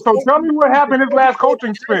Wait, out so for tell me what happened his last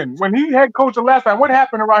coaching spin. When he head coached the last time, what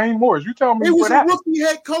happened to Raheem Morris? You tell me It was what a happened. rookie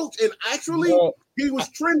head coach, and actually Well, he was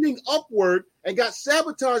trending upward and got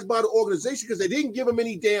sabotaged by the organization because they didn't give him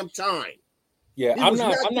any damn time. Yeah, He I'm was not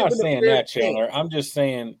not given a saying fair that, Chandler. I'm just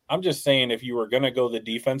saying if you were gonna go the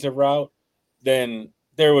defensive route, then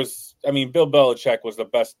there was Bill Belichick was the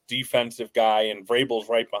best defensive guy, and Vrabel's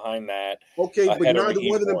right behind that. Okay, but ahead of neither Raheem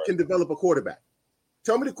one of them Morris. can develop a quarterback.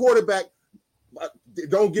 Tell me the quarterback.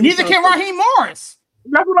 Don't give me Neither Tom can Brady. Raheem Morris.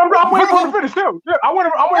 That's what I'm waiting for him to finish too. Yeah, I'm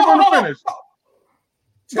waiting for him to finish.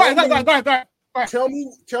 Go ahead. Tell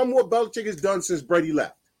me what Belichick has done since Brady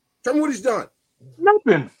left. Tell me what he's done.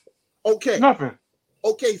 Nothing. Okay. Nothing.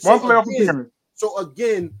 Okay. One playoff appearance. So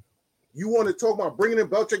again, you want to talk about bringing in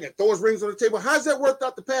Belichick and throw his rings on the table? How's that worked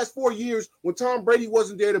out the past 4 years when Tom Brady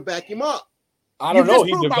wasn't there to back him up? I don't You know. just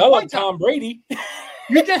He proved my developed point, Tom. Tom Brady.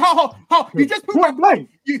 You just you just proved my Point blank.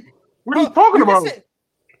 You, What are you talking you can about?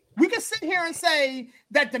 we can sit here and say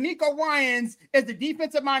that D'Amico Ryans is the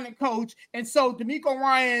defensive-minded coach, and so D'Amico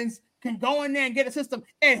Ryans can go in there and get a system.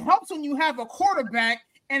 It helps when you have a quarterback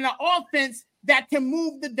and an offense that can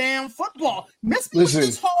move the damn football. Miss me with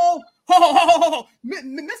this whole, miss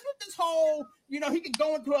me with this whole, he can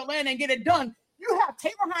go into Atlanta and get it done. You have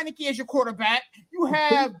Taylor Heineke as your quarterback. You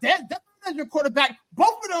have Des as your quarterback.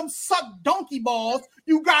 Both of them suck donkey balls.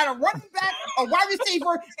 You got a running back, a wide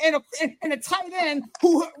receiver, and a tight end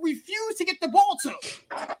who refuse to get the ball to.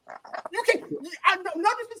 You can, no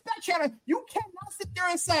disrespect, Shannon. You cannot sit there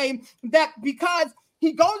and say that because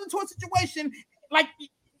he goes into a situation like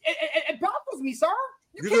it baffles me, sir.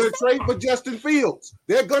 You're going to trade for Justin Fields.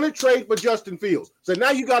 They're going to trade for Justin Fields. So now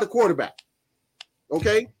you got a quarterback.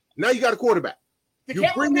 Okay? Now you got a quarterback. You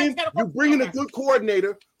bring in a good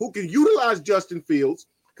coordinator who can utilize Justin Fields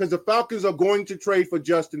because the Falcons are going to trade for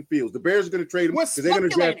Justin Fields. The Bears are going to trade him because they're going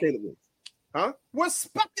to draft Taylor Williams. Huh? We're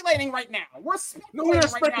speculating right now. We're not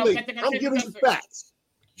speculating. I'm giving you facts.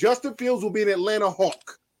 Justin Fields will be an Atlanta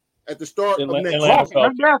Hawk at the start of next Atlanta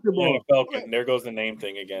season. Falcon. There goes the name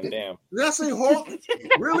thing again. Damn. Did I say Hawk?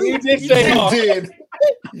 Really? You did say Hawk.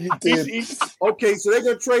 You did. Okay, so they're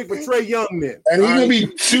going to trade for Trey Young then. And he's going to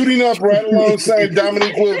be shooting up right alongside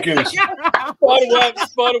Dominique Wilkins.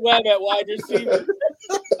 Spud Webb at wide receiver.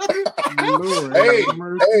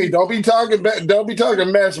 Hey, don't be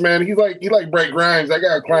talking mess, man. He like Brett Grimes. I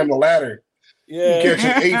gotta climb the ladder. Yeah,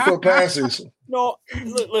 catching 8-foot passes. No,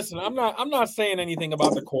 listen, I'm not saying anything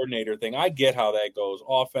about the coordinator thing. I get how that goes.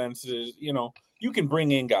 Offenses, you can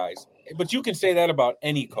bring in guys, but you can say that about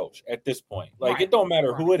any coach at this point. Like, it don't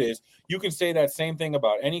matter who it is. You can say that same thing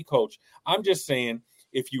about any coach. I'm just saying,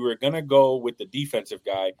 if you were gonna go with the defensive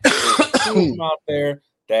guy, there's teams out there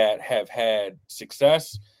that have had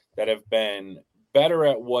success, that have been better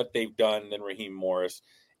at what they've done than Raheem Morris,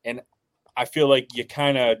 and I feel like you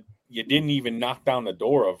didn't even knock down the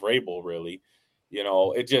door of Vrabel, really.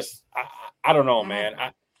 It just I don't know, man.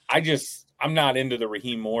 I'm not into the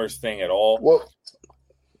Raheem Morris thing at all. Well,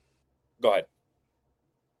 go ahead,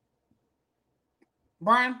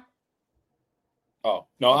 Brian. Oh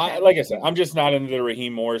no, Okay. like I said, I'm just not into the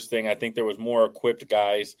Raheem Morris thing. I think there was more equipped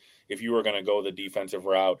guys if you were going to go the defensive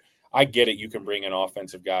route. I get it. You can bring in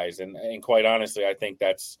offensive guys, and quite honestly, I think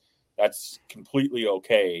that's completely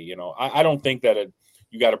okay. I don't think that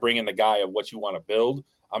you got to bring in the guy of what you want to build.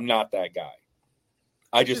 I'm not that guy.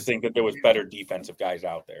 I just think that there was better defensive guys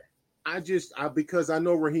out there. Because I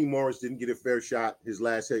know Raheem Morris didn't get a fair shot his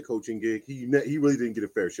last head coaching gig. He really didn't get a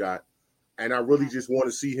fair shot, and I really just want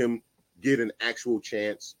to see him get an actual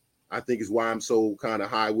chance. I think is why I'm so kind of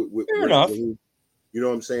high with Raheem. You know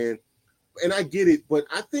what I'm saying? And I get it, but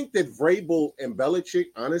I think that Vrabel and Belichick,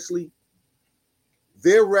 honestly,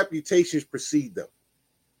 their reputations precede them.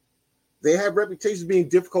 They have reputations being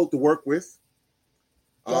difficult to work with.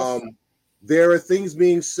 Yes. There are things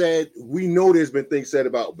being said. We know there's been things said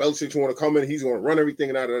about Belichick want to come in, he's going to run everything,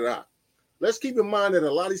 and da. Let's keep in mind that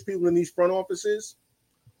a lot of these people in these front offices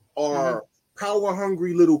are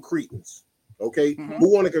power-hungry little cretins, okay,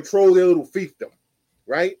 who want to control their little fiefdom,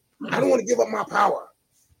 right? I don't want to give up my power.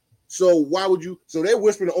 So why would you? So they're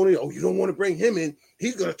whispering only, you don't want to bring him in.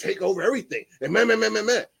 He's going to take over everything. And man.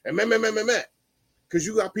 Because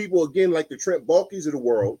you got people, again, like the Trent Baalkes of the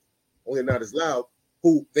world, only not as loud,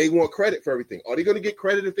 who they want credit for everything. Are they going to get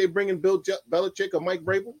credit if they bring in Bill Belichick or Mike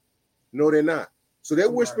Vrabel? No, they're not. So they're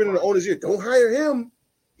whispering in the owner's ear, don't hire him.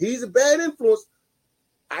 He's a bad influence.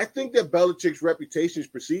 I think that Belichick's reputation is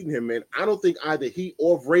preceding him, man. I don't think either he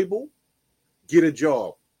or Vrabel get a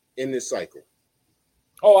job in this cycle.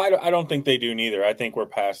 Oh, I don't think they do neither. I think we're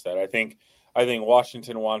past that. I think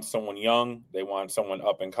Washington wants someone young. They want someone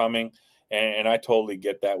up and coming. And I totally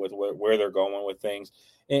get that with where they're going with things.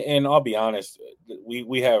 And I'll be honest,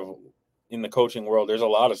 we have in the coaching world, there's a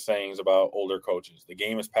lot of sayings about older coaches. The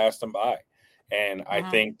game has passed them by. And I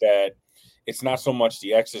think that it's not so much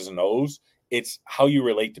the X's and O's, it's how you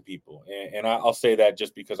relate to people. And I'll say that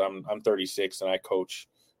just because I'm 36 and I coach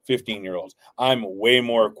 15-year-olds. I'm way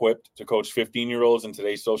more equipped to coach 15-year-olds in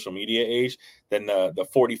today's social media age than the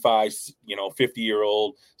 45,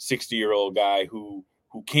 50-year-old, 60-year-old guy who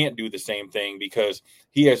can't do the same thing because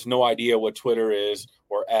he has no idea what Twitter is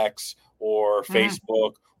or X or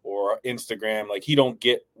Facebook or Instagram. Like, he don't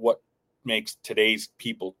get what makes today's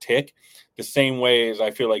people tick the same way as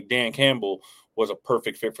I feel like Dan Campbell was a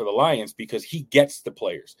perfect fit for the Lions because he gets the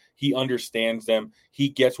players. He understands them. He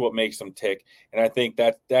gets what makes them tick. And I think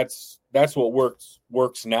that's what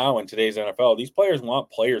works now in today's NFL. These players want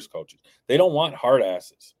players coaches. They don't want hard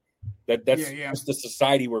asses. That's just the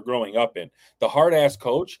society we're growing up in. The hard ass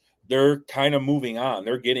coach, they're kind of moving on.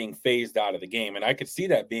 They're getting phased out of the game. And I could see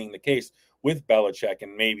that being the case with Belichick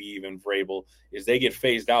and maybe even Vrabel, is they get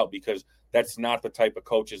phased out because that's not the type of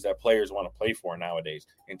coaches that players want to play for nowadays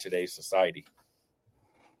in today's society.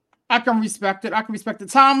 I can respect it.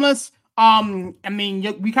 Timeless. I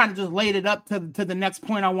mean, we kind of just laid it up to the next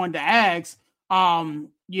point I wanted to ask. Belichick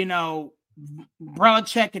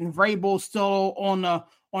and Vrabel still on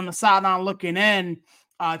the sideline looking in.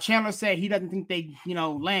 Chandler said he doesn't think they,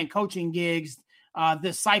 land coaching gigs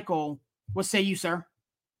this cycle. What say you, sir?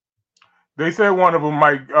 They said one of them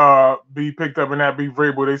might be picked up, and that be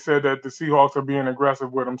Vrabel. They said that the Seahawks are being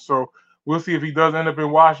aggressive with him, so we'll see if he does end up in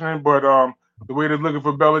Washington. But the way they're looking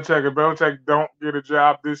for Belichick, if Belichick don't get a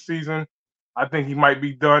job this season, I think he might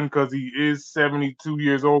be done because he is 72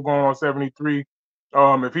 years old, going on 73.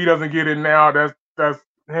 If he doesn't get it now, that's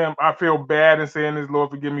him. I feel bad in saying this,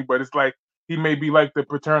 Lord forgive me, but it's like he may be like the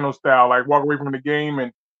paternal style, like walk away from the game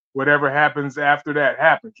and whatever happens after that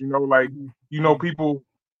happens. People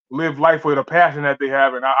live life with a passion that they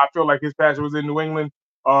have, and I feel like his passion was in New England.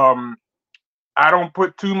 I don't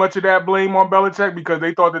put too much of that blame on Belichick because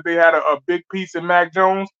they thought that they had a big piece in Mac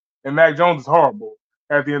Jones, and Mac Jones is horrible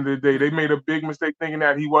at the end of the day. They made a big mistake thinking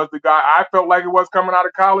that he was the guy. I felt like it was coming out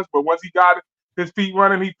of college, but once he got his feet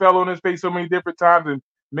running, he fell on his face so many different times and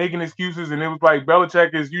making excuses, and it was like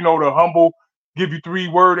Belichick is, the humble, give you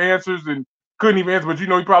 3-word answers and couldn't even answer, but he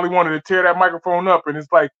probably wanted to tear that microphone up, and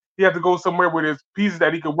it's like he had to go somewhere with his pieces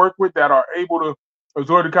that he could work with that are able to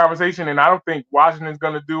absorb the conversation, and I don't think Washington's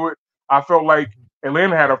going to do it. I felt like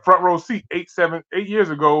Atlanta had a front row seat 8 years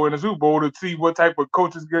ago in the Super Bowl to see what type of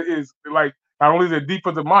coach is like. Not only is he a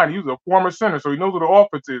defensive mind, he was a former center, so he knows what the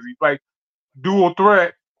offense is. He's like dual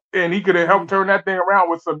threat, and he could have helped turn that thing around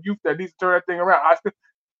with some youth that needs to turn that thing around.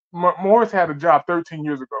 Morris had a job 13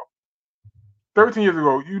 years ago. 13 years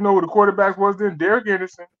ago, who the quarterbacks was then? Derek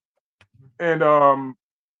Anderson and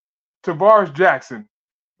Tavares Jackson.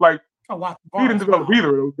 Like, he didn't develop either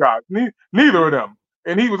of those guys. Neither of them.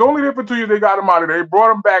 And he was only there for 2 years. They got him out of there. They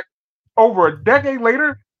brought him back over a decade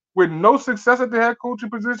later with no success at the head coaching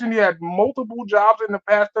position. He had multiple jobs in the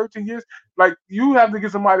past 13 years. Like, you have to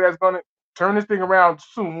get somebody that's going to turn this thing around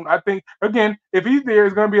soon. I think, again, if he's there,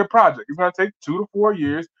 it's going to be a project. It's going to take 2 to 4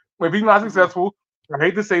 years. If he's not successful, I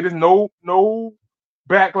hate to say this, no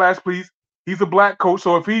backlash, please. He's a black coach,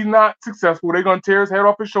 so if he's not successful, they're going to tear his head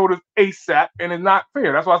off his shoulders ASAP, and it's not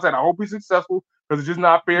fair. That's why I said I hope he's successful, because it's just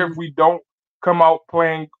not fair if we don't come out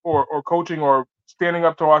playing or coaching or standing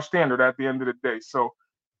up to our standard at the end of the day. So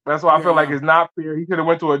that's why I feel like it's not fair. He could have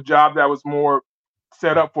went to a job that was more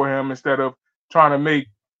set up for him instead of trying to make,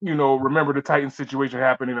 remember the Titans situation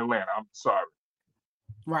happen in Atlanta. I'm sorry.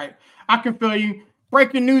 Right. I can feel you.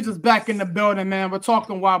 Breaking news is back in the building, man. We're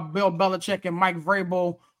talking while Bill Belichick and Mike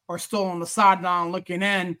Vrabel are still on the sideline looking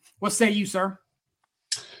in. What say you, sir?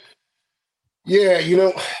 Yeah,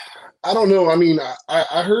 I don't know. I mean,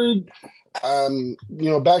 I heard,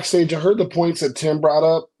 backstage, I heard the points that Tim brought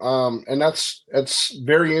up, and that's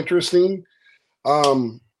very interesting.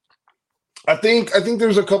 I think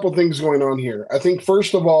there's a couple things going on here. I think,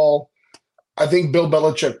 first of all, I think Bill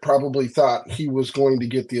Belichick probably thought he was going to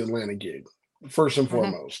get the Atlanta gig, first and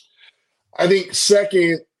foremost. I think,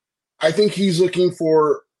 second, I think he's looking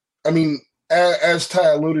for, as Ty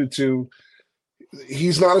alluded to,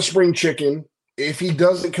 he's not a spring chicken. if he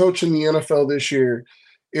doesn't coach in the NFL this year,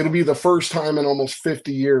 it'll be the first time in almost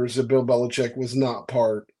 50 years that Bill Belichick was not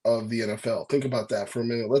part of the NFL. Think about that for a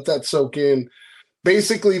minute. Let that soak in.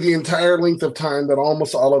 Basically, the entire length of time that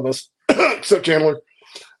almost all of us, except Chandler,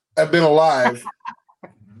 have been alive.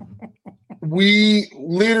 We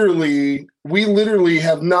literally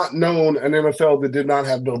have not known an NFL that did not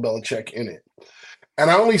have Bill Belichick in it. And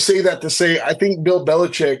I only say that to say I think Bill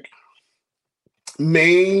Belichick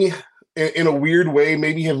may, in a weird way,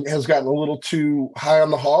 maybe has gotten a little too high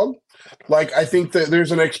on the hog. Like, I think that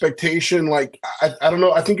there's an expectation. Like, I don't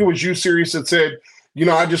know. I think it was you, Sirius, that said,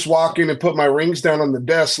 I just walk in and put my rings down on the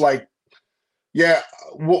desk. Like, yeah,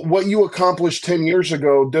 what you accomplished 10 years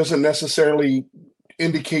ago doesn't necessarily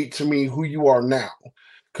indicate to me who you are now.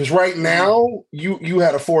 Because right now, you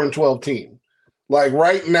had a 4-12 team. Like,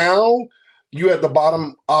 right now, you had the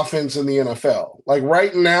bottom offense in the NFL. Like,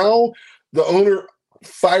 right now, the owner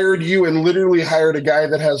fired you and literally hired a guy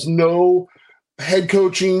that has no head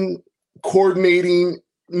coaching, coordinating,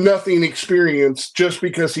 nothing experience just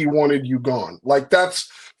because he wanted you gone. Like, that's,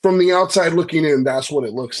 from the outside looking in, that's what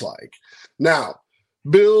it looks like. Now,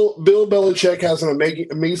 Bill Belichick has an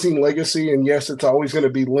amazing legacy, and yes, it's always going to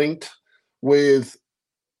be linked with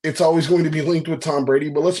Tom Brady.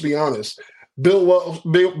 But let's be honest, Bill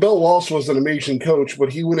Walsh was an amazing coach,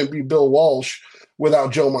 but he wouldn't be Bill Walsh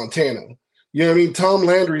without Joe Montana. You know what I mean? Tom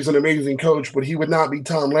Landry's an amazing coach, but he would not be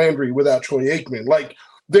Tom Landry without Troy Aikman. Like,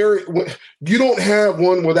 you don't have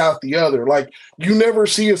one without the other. Like, you never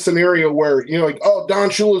see a scenario where, like, oh, Don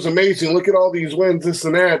Shula's amazing. Look at all these wins, this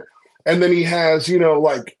and that. And then he has,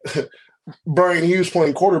 like Brian Hughes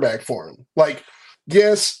playing quarterback for him. Like,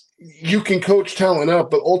 yes, you can coach talent up,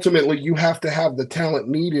 but ultimately you have to have the talent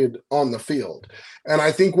needed on the field. And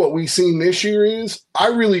I think what we've seen this year is, I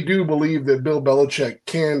really do believe that Bill Belichick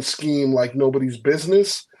can scheme like nobody's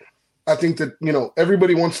business. I think that,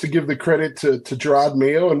 everybody wants to give the credit to Gerard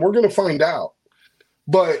Mayo, and we're going to find out.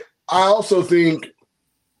 But I also think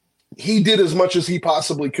he did as much as he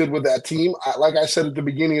possibly could with that team. Like I said at the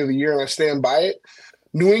beginning of the year, and I stand by it,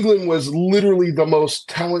 New England was literally the most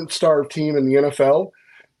talent-starved team in the NFL.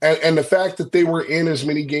 And the fact that they were in as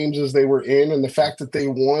many games as they were in, and the fact that they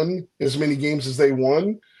won as many games as they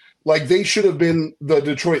won, like, they should have been the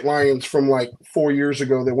Detroit Lions from like 4 years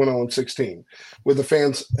ago that went 0-16, where the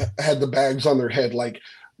fans had the bags on their head. Like,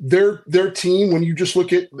 their team, if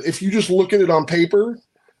you just look at it on paper,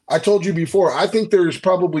 I told you before, I think there's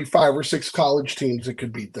probably 5 or 6 college teams that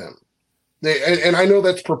could beat them. And I know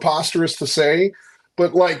that's preposterous to say,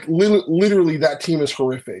 but like literally that team is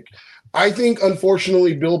horrific. I think,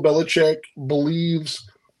 unfortunately, Bill Belichick believes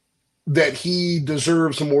that he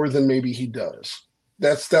deserves more than maybe he does.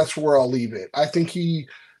 That's where I'll leave it. I think he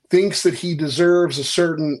thinks that he deserves a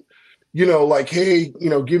certain, like, hey,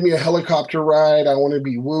 give me a helicopter ride. I want to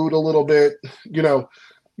be wooed a little bit,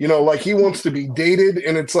 like he wants to be dated.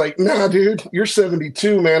 And it's like, nah, dude, you're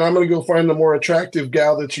 72, man. I'm going to go find the more attractive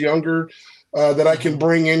gal that's younger that I can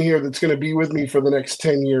bring in here that's going to be with me for the next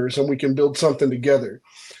 10 years, and we can build something together.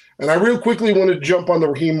 And I real quickly want to jump on the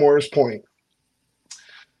Raheem Morris point.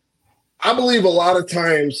 I believe a lot of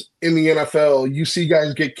times in the NFL, you see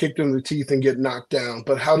guys get kicked in the teeth and get knocked down,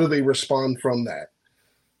 but how do they respond from that?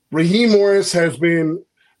 Raheem Morris has been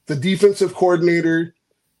the defensive coordinator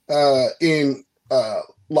in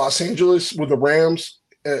Los Angeles with the Rams,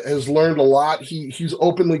 has learned a lot. He's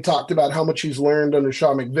openly talked about how much he's learned under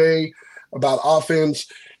Sean McVay about offense.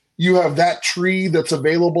 You have that tree that's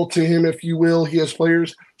available to him, if you will. He has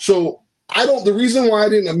players. So the reason why I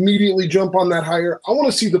didn't immediately jump on that hire, I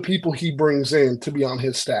want to see the people he brings in to be on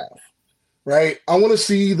his staff, right? I want to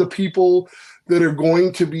see the people that are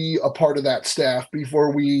going to be a part of that staff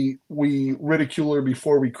before we ridicule or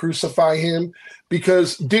before we crucify him,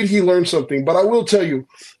 because did he learn something? But I will tell you,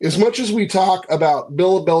 as much as we talk about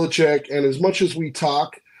Bill Belichick and as much as we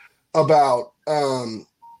talk about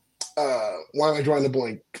why am I drawing the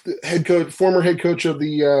blank? Former head coach of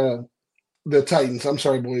the Titans. I'm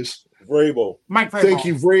sorry, boys. Vrabel. Mike Vrabel. Thank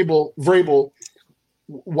you, Vrabel.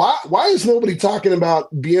 Why is nobody talking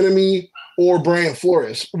about Bieniemy or Brian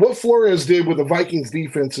Flores? What Flores did with the Vikings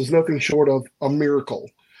defense is nothing short of a miracle.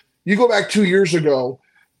 You go back 2 years ago,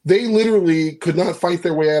 they literally could not fight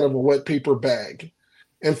their way out of a wet paper bag.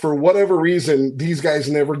 And for whatever reason, these guys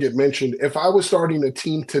never get mentioned. If I was starting a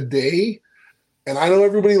team today, and I know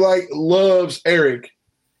everybody loves Eric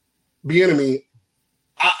Bieniemy,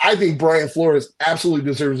 I think Brian Flores absolutely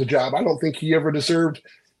deserves a job. I don't think he ever deserved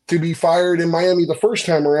to be fired in Miami the first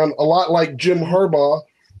time around, a lot like Jim Harbaugh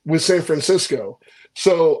with San Francisco.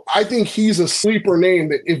 So I think he's a sleeper name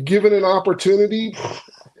that, if given an opportunity,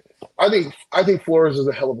 I think Flores is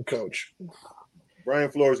a hell of a coach. Brian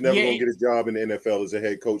Flores never Yeah. going to get a job in the NFL as a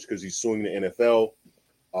head coach because he's suing the NFL.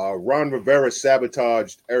 Ron Rivera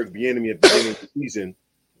sabotaged Eric Bieniemy at the beginning of the season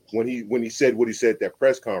when he said what he said at that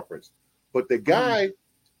press conference. But the guy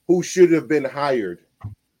who should have been hired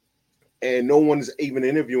and no one's even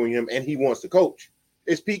interviewing him and he wants to coach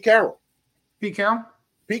is Pete Carroll. Pete Carroll?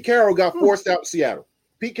 Pete Carroll got forced out of Seattle.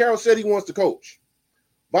 Pete Carroll said he wants to coach.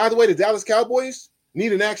 By the way, the Dallas Cowboys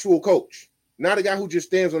need an actual coach, not a guy who just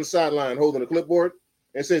stands on the sideline holding a clipboard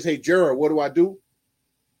and says, hey, Gerald, what do I do?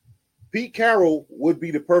 Pete Carroll would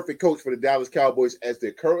be the perfect coach for the Dallas Cowboys as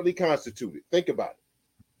they're currently constituted. Think about it.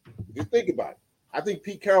 Just think about it. I think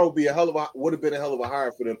Pete Carroll would have been a hell of a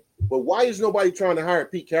hire for them. But why is nobody trying to hire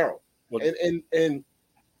Pete Carroll? And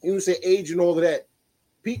you say age and all of that.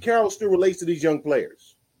 Pete Carroll still relates to these young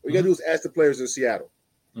players. What you got to do is ask the players in Seattle.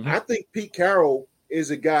 I think Pete Carroll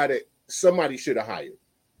is a guy that somebody should have hired.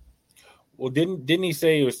 Well, didn't he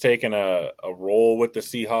say he was taking a role with the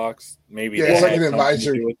Seahawks? Maybe it's like an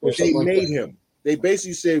advisor. They made him. They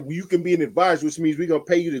basically said, well, you can be an advisor, which means we're going to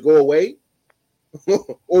pay you to go away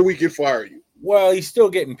or we can fire you. Well, he's still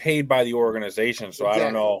getting paid by the organization, so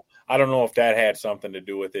Exactly. I don't know if that had something to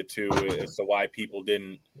do with it too, as to why people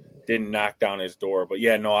didn't knock down his door. But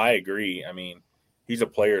yeah, no, I agree. I mean, he's a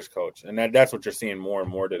players coach, and that's what you're seeing more and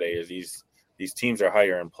more today is these teams are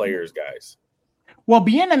hiring players, guys. Well,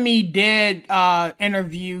 Bieniemy did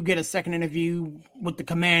get a second interview with the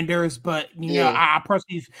Commanders, but you know, I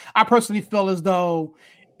personally feel as though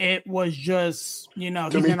it was just he's in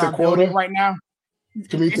our building right now.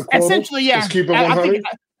 To meet the quota? Essentially, yeah. Just keep it 100?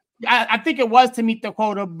 I think it was to meet the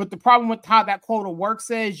quota, but the problem with how that quota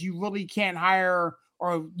works is you really can't hire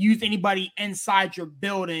or use anybody inside your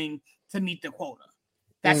building to meet the quota.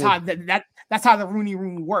 That's how that's how the Rooney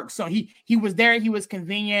Rule works. So he was there, he was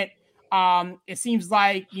convenient. It seems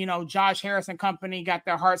like Josh Harris and company got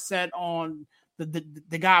their heart set on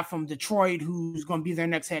the guy from Detroit who's going to be their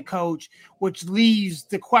next head coach, which leaves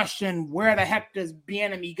the question: where the heck does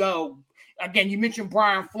Bieniemy go? Again, you mentioned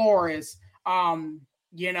Brian Flores,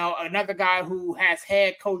 another guy who has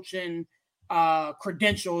head coaching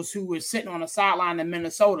credentials, who is sitting on the sideline in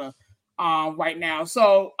Minnesota right now.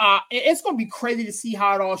 So it's going to be crazy to see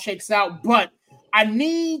how it all shakes out. But I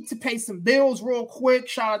need to pay some bills real quick.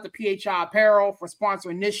 Shout out to PHI Apparel for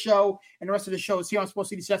sponsoring this show and the rest of the shows here on Sports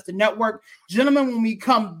City Chefs Network. Gentlemen, when we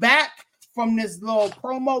come back from this little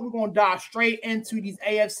promo, we're going to dive straight into these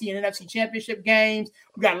AFC and NFC championship games.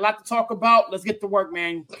 We got a lot to talk about. Let's get to work,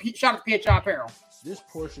 man. Shout out to PHI Apparel. This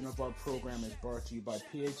portion of our program is brought to you by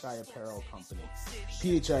PHI Apparel Company.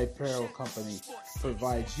 PHI Apparel Company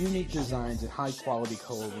provides unique designs and high-quality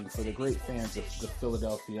clothing for the great fans of the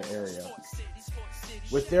Philadelphia area.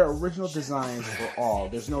 With their original designs for all,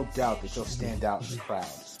 there's no doubt that you'll stand out in the crowd.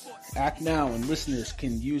 Act now and listeners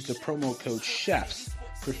can use the promo code CHEFS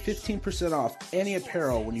for 15% off any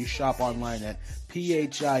apparel when you shop online at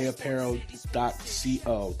phiapparel.co.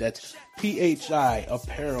 That's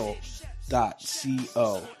phiapparel.co.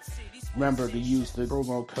 Remember to use the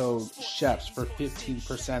promo code CHEFS for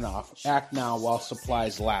 15% off. Act now while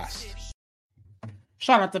supplies last.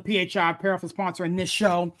 Shout out to PHI Apparel for sponsoring this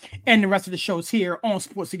show and the rest of the shows here on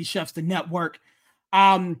Sports City Chefs, the network.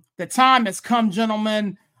 The time has come,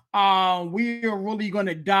 gentlemen. We are really going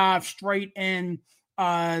to dive straight in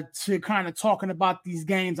to kind of talking about these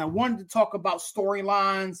games. I wanted to talk about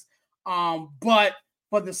storylines, but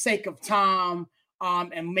for the sake of time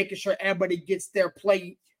and making sure everybody gets their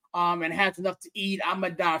plate and has enough to eat, I'm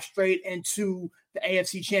going to dive straight into the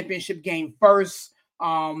AFC Championship game first.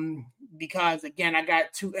 Because again, I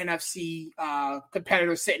got two NFC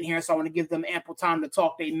competitors sitting here, so I want to give them ample time to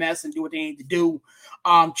talk their mess and do what they need to do.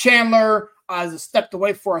 Chandler has stepped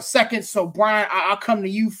away for a second, so Brian, I'll come to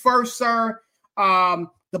you first, sir.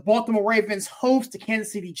 The Baltimore Ravens host the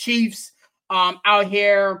Kansas City Chiefs out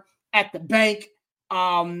here at the bank.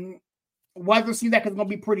 Weather seems like it's going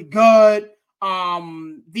to be pretty good.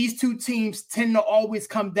 These two teams tend to always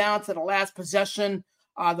come down to the last possession,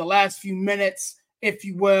 the last few minutes, if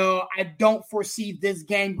you will. I don't foresee this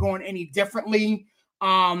game going any differently.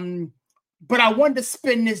 But I wanted to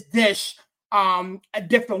spin this dish a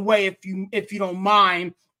different way, if you don't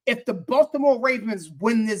mind. If the Baltimore Ravens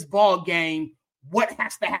win this ball game, what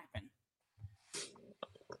has to happen?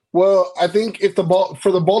 Well, I think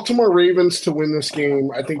for the Baltimore Ravens to win this game,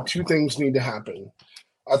 I think two things need to happen.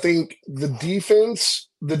 I think the defense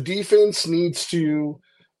needs to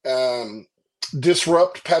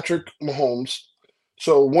disrupt Patrick Mahomes.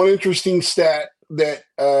 So one interesting stat that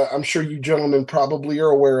I'm sure you gentlemen probably are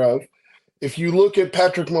aware of, if you look at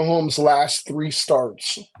Patrick Mahomes' last three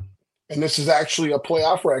starts, and this is actually a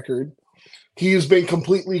playoff record, He has been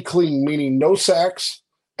completely clean, meaning no sacks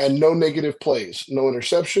and no negative plays, no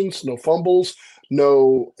interceptions, no fumbles,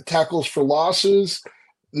 no tackles for losses,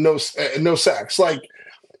 no sacks. Like,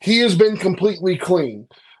 he has been completely clean.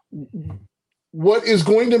 What is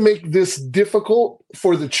going to make this difficult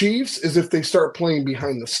for the Chiefs is if they start playing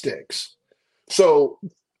behind the sticks. So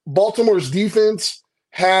Baltimore's defense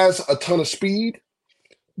has a ton of speed.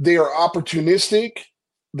 They are opportunistic.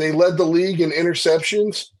 They led the league in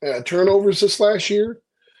interceptions, turnovers this last year.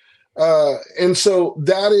 And so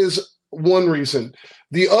that is one reason.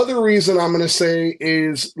 The other reason I'm going to say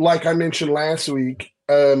is, like I mentioned last week,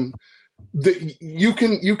 you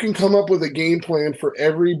can come up with a game plan for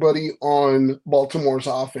everybody on Baltimore's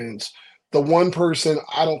offense. The one person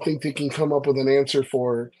I don't think they can come up with an answer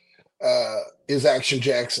for is Action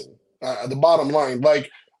Jackson. The bottom line, like,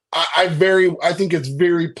 I think it's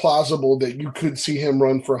very plausible that you could see him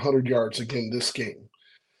run for 100 yards again this game.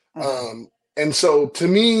 And so to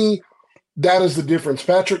me, that is the difference.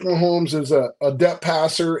 Patrick Mahomes is a adept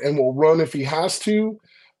passer and will run if he has to.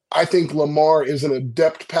 I think Lamar is an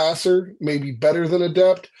adept passer, maybe better than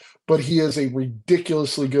adept, but he is a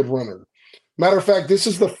ridiculously good runner. Matter of fact, this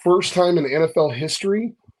is the first time in NFL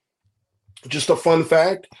history, just a fun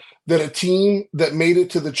fact, that a team that made it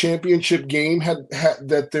to the championship game had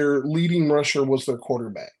that their leading rusher was their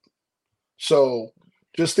quarterback. So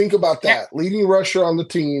just think about that. Leading rusher on the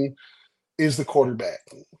team is the quarterback.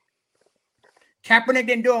 Kaepernick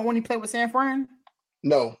didn't do it when he played with San Fran?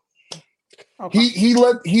 No. Okay. He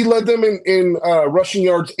led them in rushing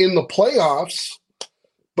yards in the playoffs,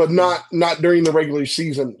 but not during the regular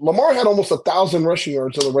season. Lamar had almost 1,000 rushing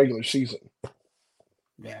yards in the regular season.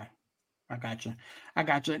 Yeah, I got you.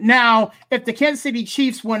 Now, if the Kansas City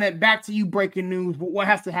Chiefs win it, back to you, breaking news, what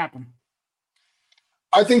has to happen?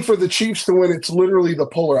 I think for the Chiefs to win, it's literally the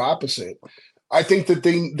polar opposite. I think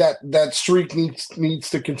that that streak needs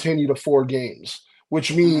to continue to 4 games,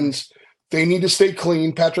 which means they need to stay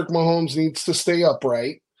clean. Patrick Mahomes needs to stay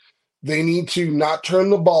upright. They need to not turn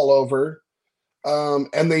the ball over,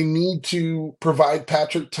 and they need to provide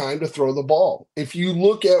Patrick time to throw the ball. If you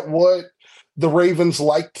look at what the Ravens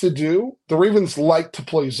like to do, the Ravens like to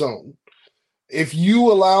play zone. If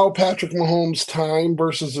you allow Patrick Mahomes time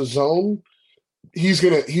versus a zone, he's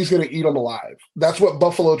gonna eat them alive. That's what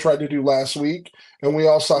Buffalo tried to do last week, and we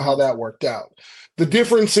all saw how that worked out. The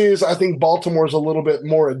difference is, I think Baltimore's a little bit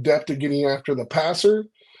more adept at getting after the passer.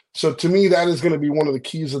 So to me, that is going to be one of the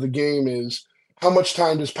keys of the game is how much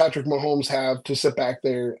time does Patrick Mahomes have to sit back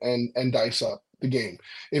there and dice up the game?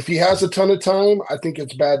 If he has a ton of time, I think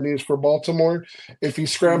it's bad news for Baltimore. If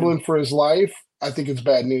he's scrambling for his life, I think it's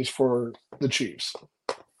bad news for the Chiefs.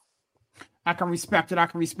 I can respect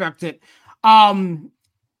it. CP,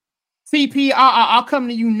 I'll come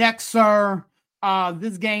to you next, sir.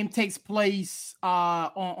 This game takes place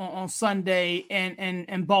on Sunday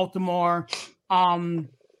in Baltimore.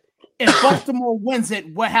 If Baltimore wins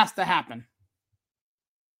it, what has to happen?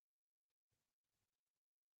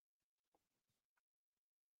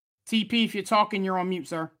 TP, if you're talking, you're on mute,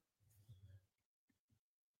 sir.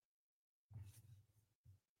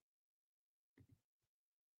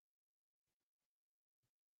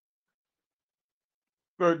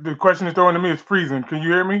 The question is throwing to me is freezing. Can you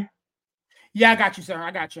hear me? Yeah, I got you, sir.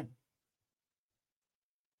 I got you.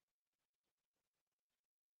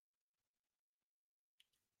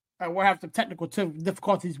 We'll have some technical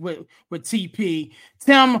difficulties with TP.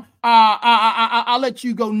 Tim, I'll let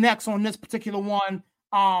you go next on this particular one.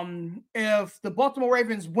 If the Baltimore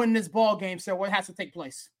Ravens win this ball game, so what has to take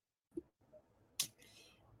place?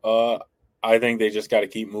 I think they just got to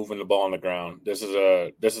keep moving the ball on the ground. This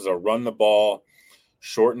is a run the ball,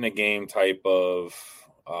 shorten the game type of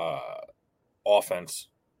offense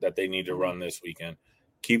that they need to run this weekend.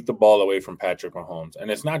 Keep the ball away from Patrick Mahomes.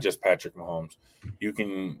 And it's not just Patrick Mahomes. You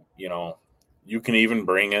can even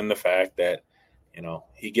bring in the fact that,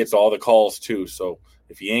 he gets all the calls too. So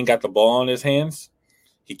if he ain't got the ball in his hands,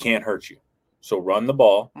 he can't hurt you. So run the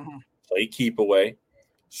ball, play keep away,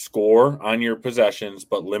 score on your possessions,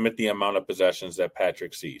 but limit the amount of possessions that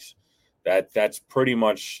Patrick sees. That's pretty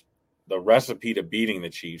much the recipe to beating the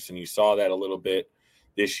Chiefs. And you saw that a little bit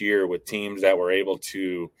this year with teams that were able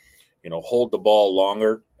to, hold the ball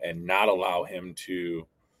longer and not allow him to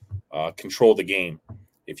control the game.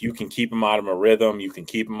 If you can keep him out of a rhythm, you can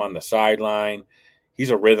keep him on the sideline. He's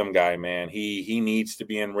a rhythm guy, man. He needs to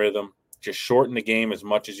be in rhythm. Just shorten the game as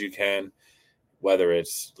much as you can, whether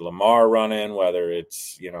it's Lamar running, whether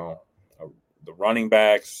it's, the running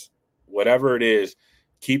backs, whatever it is,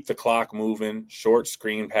 keep the clock moving, short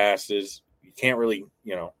screen passes. You can't really,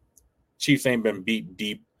 Chiefs ain't been beat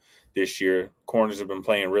deep this year. Corners have been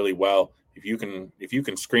playing really well. If you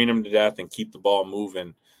can screen them to death and keep the ball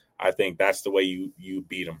moving, I think that's the way you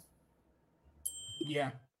beat them.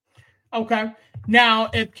 Yeah. Okay. Now,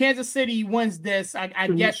 if Kansas City wins this, I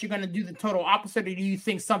guess you're going to do the total opposite, or do you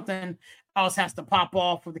think something else has to pop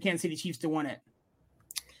off for the Kansas City Chiefs to win it?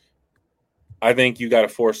 I think you got to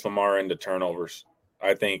force Lamar into turnovers.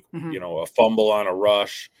 I think, a fumble on a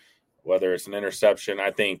rush, whether it's an interception, I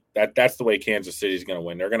think that's the way Kansas City is going to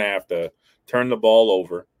win. They're going to have to turn the ball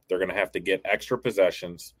over. They're going to have to get extra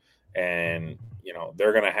possessions, and,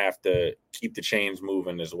 they're going to have to keep the chains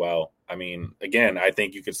moving as well. I mean, again, I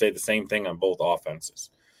think you could say the same thing on both offenses.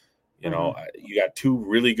 You got two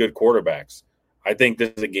really good quarterbacks. I think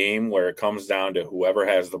this is a game where it comes down to whoever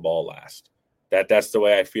has the ball last. That's the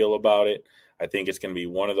way I feel about it. I think it's going to be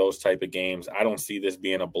one of those type of games. I don't see this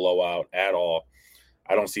being a blowout at all.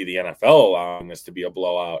 I don't see the NFL allowing this to be a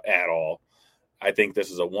blowout at all. I think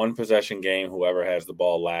this is a one-possession game. Whoever has the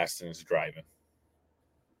ball last and is driving.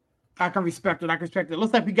 I can respect it. It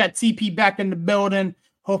looks like we got TP back in the building.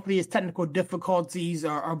 Hopefully his technical difficulties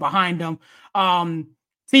are behind him.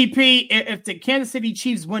 TP, if the Kansas City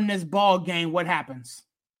Chiefs win this ball game, what happens?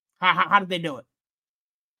 How did they do it?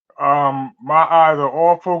 My eyes are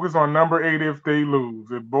all focused on number 8 if they lose.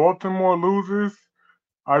 If Baltimore loses,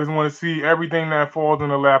 I just want to see everything that falls in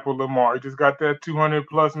the lap of Lamar. He just got that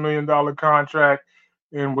 $200+ million contract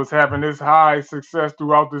and was having this high success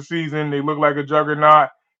throughout the season. They look like a juggernaut.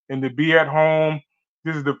 And to be at home,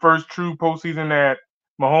 this is the first true postseason that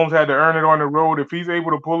Mahomes had to earn it on the road. If he's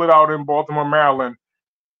able to pull it out in Baltimore, Maryland,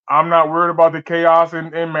 I'm not worried about the chaos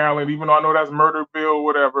in Maryland, even though I know that's Murderville,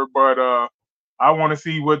 whatever. But I want to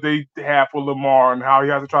see what they have for Lamar and how he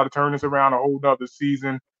has to try to turn this around a whole nother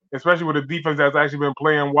season, especially with a defense that's actually been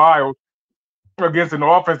playing wild against an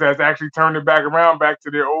offense that's actually turned it back around, back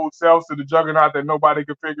to their old selves, to the juggernaut that nobody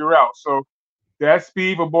could figure out. So that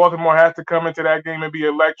speed for Baltimore has to come into that game and be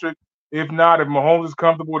electric. If not, if Mahomes is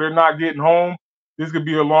comfortable, they're not getting home, this could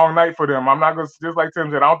be a long night for them. I'm not going to, just like Tim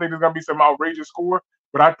said, I don't think there's going to be some outrageous score,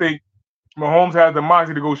 but I think Mahomes has the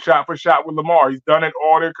mindset to go shot for shot with Lamar. He's done it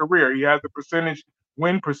all their career. He has the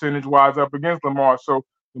win percentage-wise up against Lamar. So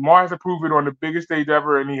Lamar has to prove it on the biggest stage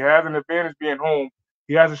ever, and he has an advantage being home.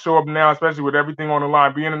 He has to show up now, especially with everything on the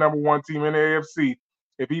line, being the number 1 team in the AFC.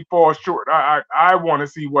 If he falls short, I want to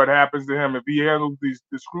see what happens to him. If he handles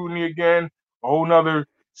the scrutiny again, a whole nother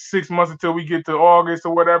 6 months until we get to August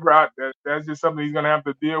or whatever, that's just something he's going to have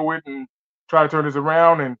to deal with and try to turn this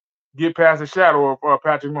around and get past the shadow of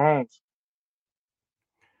Patrick Mahomes.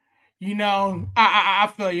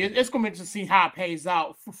 I feel you. It's going to be interesting to see how it pays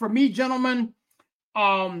out. For me, gentlemen,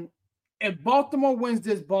 if Baltimore wins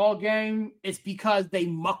this ball game, it's because they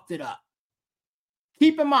mucked it up.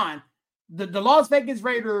 Keep in mind, the Las Vegas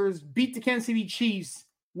Raiders beat the Kansas City Chiefs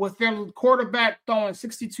with their quarterback throwing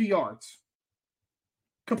 62 yards,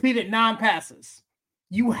 completed 9 passes.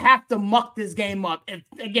 You have to muck this game up.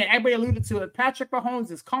 Again, everybody alluded to it. Patrick Mahomes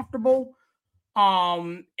is comfortable.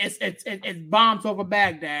 It's bombs over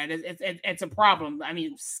Baghdad. It's a problem. I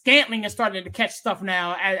mean, Scantling is starting to catch stuff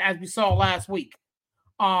now, as we saw last week.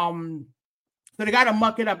 So they got to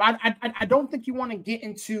muck it up. I don't think you want to get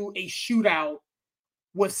into a shootout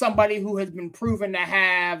with somebody who has been proven to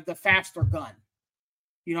have the faster gun.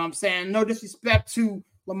 You know what I'm saying? No disrespect to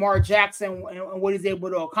Lamar Jackson and what he's able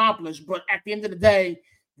to accomplish, but at the end of the day,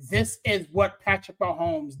 this is what Patrick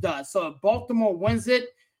Mahomes does. So if Baltimore wins it,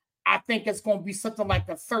 I think it's going to be something like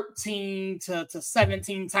a 13 to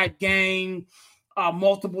 17 type game,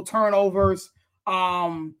 multiple turnovers.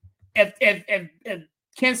 If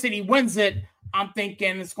Kansas City wins it, I'm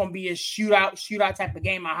thinking it's going to be a shootout type of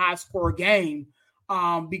game, a high score game,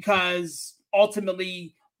 because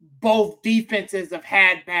ultimately both defenses have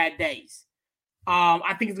had bad days.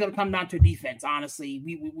 I think it's going to come down to defense. Honestly,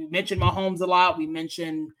 we mentioned Mahomes a lot. We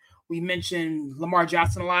mentioned Lamar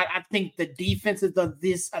Jackson a lot. I think the defenses of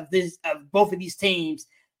both of these teams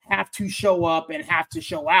have to show up and have to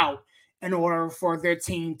show out in order for their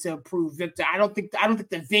team to prove victor. I don't think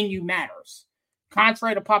the venue matters.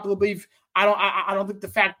 Contrary to popular belief, I don't think the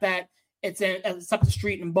fact that it's up the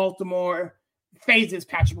street in Baltimore phases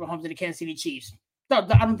Patrick Mahomes and the Kansas City Chiefs. I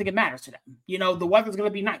don't think it matters to them. The weather's going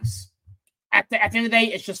to be nice. At the end of the day,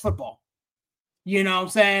 it's just football. You know what I'm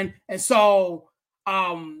saying? And so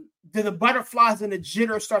do the butterflies and the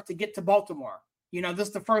jitters start to get to Baltimore? This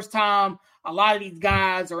is the first time a lot of these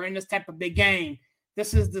guys are in this type of big game.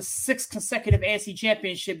 This is the 6th consecutive AFC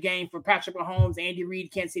Championship game for Patrick Mahomes, Andy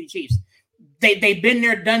Reid, Kansas City Chiefs. They've been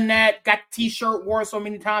there, done that, got the T-shirt, wore so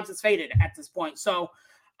many times it's faded at this point. So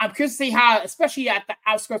I'm curious to see how, especially at the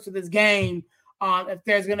outskirts of this game, if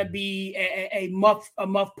there's going to be a muff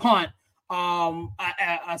punt.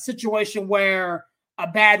 a situation where a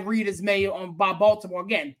bad read is made by Baltimore.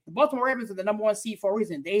 Again, the Baltimore Ravens are the number 1 seed for a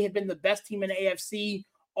reason. They have been the best team in the AFC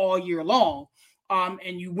all year long.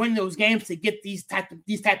 And you win those games to get these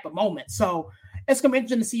type of moments. So it's gonna be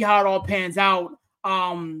interesting to see how it all pans out.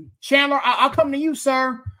 Chandler, I'll come to you,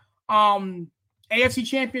 sir. AFC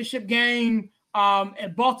Championship game,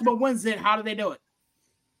 and Baltimore wins it. How do they do it?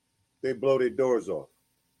 They blow their doors off.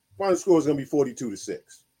 Final score is gonna be 42-6.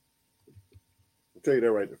 I'll tell you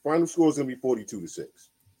that right there. Final score is gonna be 42-6.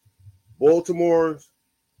 Baltimore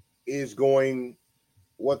is going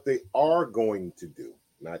what they are going to do,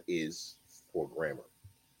 not is for grammar.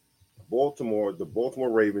 The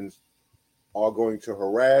Baltimore Ravens are going to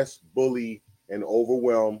harass, bully, and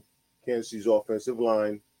overwhelm Kansas City's offensive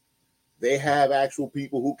line. They have actual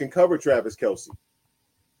people who can cover Travis Kelce.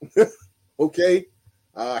 Okay?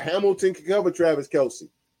 Hamilton can cover Travis Kelce.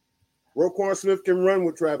 Roquan Smith can run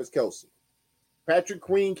with Travis Kelce. Patrick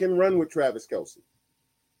Queen can run with Travis Kelce.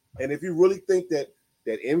 And if you really think that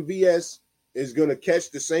MVS is going to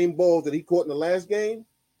catch the same ball that he caught in the last game,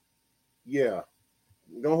 yeah,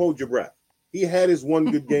 don't hold your breath. He had his one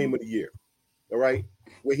good game of the year, all right,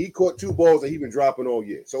 where he caught 2 balls that he's been dropping all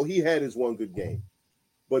year. So he had his one good game.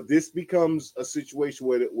 But this becomes a situation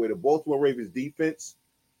where the Baltimore Ravens defense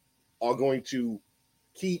are going to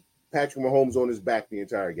keep Patrick Mahomes on his back the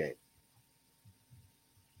entire game.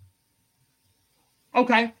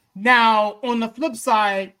 Okay. Now, on the flip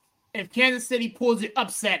side, if Kansas City pulls the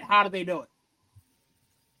upset, how do they do it?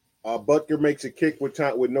 Butker makes a kick with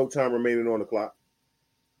no time remaining on the clock.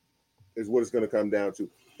 Is what it's going to come down to.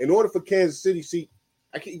 In order for Kansas City,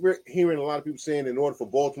 I keep hearing a lot of people saying in order for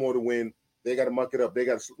Baltimore to win, they got to muck it up.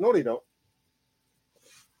 No, they don't.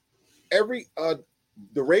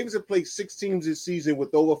 The Ravens have played 6 teams this season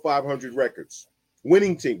with over 500 records,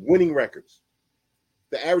 winning records.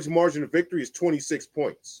 The average margin of victory is 26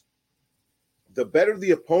 points. The better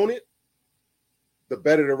the opponent, the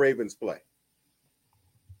better the Ravens play.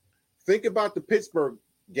 Think about the Pittsburgh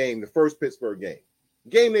game, the first Pittsburgh game.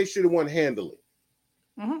 Game they should have won handily.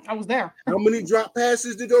 Mm-hmm. I was there. How many drop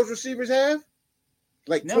passes did those receivers have?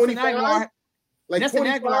 Like Nelson 25? Aguilar, like Nelson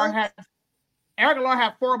 25? Aguilar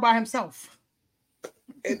had 4 by himself.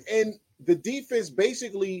 And the defense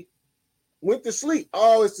basically went to sleep.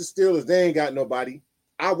 Oh, it's the Steelers. They ain't got nobody.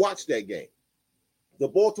 I watched that game. The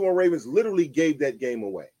Baltimore Ravens literally gave that game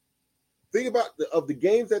away. Think about the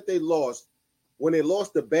games that they lost. When they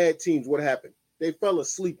lost to bad teams, what happened? They fell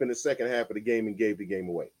asleep in the second half of the game and gave the game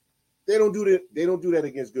away. They don't do that. They don't do that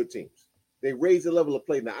against good teams. They raise the level of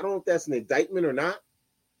play. Now, I don't know if that's an indictment or not.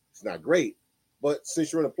 It's not great. But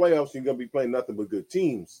since you're in the playoffs, you're going to be playing nothing but good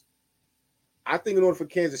teams. I think in order for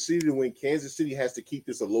Kansas City to win, Kansas City has to keep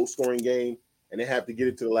this a low-scoring game, and they have to get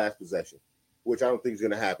it to the last possession, which I don't think is going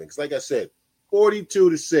to happen. Because like I said,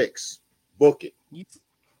 42-6. Book it.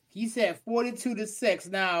 He said 42-6.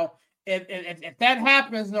 Now, if that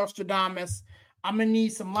happens, Nostradamus, I'm gonna need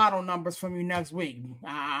some lotto numbers from you next week.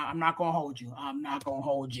 I'm not gonna hold you.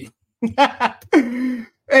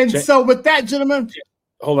 And so, with that, gentlemen,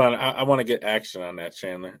 hold on. I want to get action on that,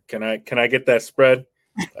 Chandler. Can I get that spread?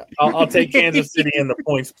 I'll take Kansas City in the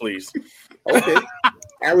points, please. Okay.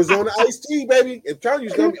 Arizona iced tea, baby. I'm telling you,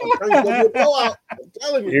 it's gonna be a blowout. I'm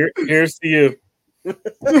telling you. Here's to you.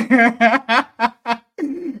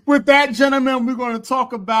 With that, gentlemen, we're going to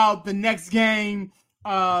talk about the next game.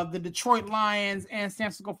 The Detroit Lions and San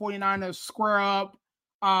Francisco 49ers square up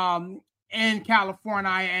in California.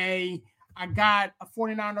 I got a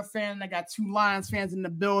 49er fan. I got 2 Lions fans in the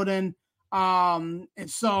building. And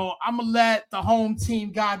so I'm going to let the home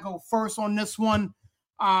team guy go first on this one.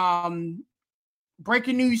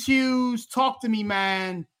 Breaking news, Hughes. Talk to me,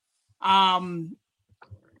 man. How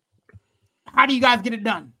do you guys get it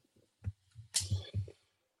done?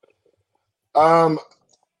 I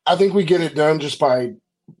think we get it done just by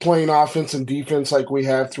playing offense and defense like we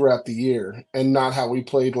have throughout the year and not how we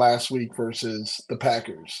played last week versus the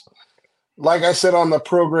Packers. Like I said on the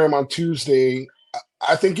program on Tuesday,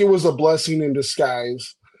 I think it was a blessing in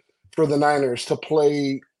disguise for the Niners to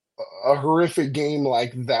play a horrific game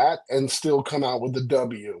like that and still come out with a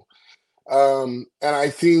W. And I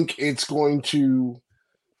think it's going to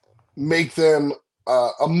make them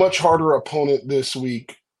a much harder opponent this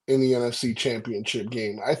week in the NFC Championship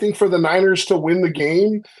game. I think for the Niners to win the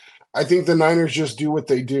game, I think the Niners just do what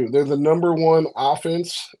they do. They're the number 1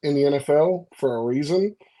 offense in the NFL for a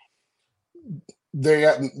reason. They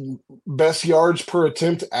got best yards per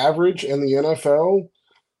attempt average in the NFL,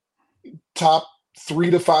 top 3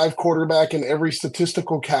 to 5 quarterback in every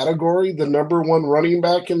statistical category, the number 1 running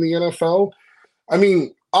back in the NFL. I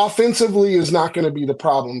mean, offensively is not going to be the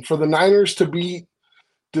problem. For the Niners to beat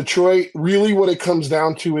Detroit, really what it comes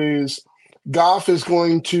down to is Goff is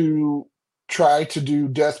going to try to do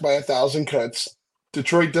death by 1,000 cuts.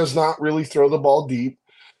 Detroit does not really throw the ball deep.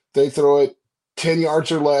 They throw it 10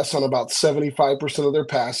 yards or less on about 75% of their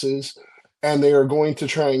passes, and they are going to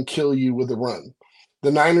try and kill you with the run.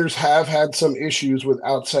 The Niners have had some issues with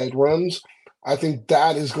outside runs. I think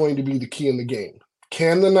that is going to be the key in the game.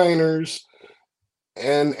 Can the Niners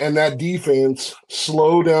and that defense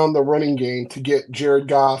slow down the running game to get Jared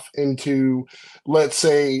Goff into, let's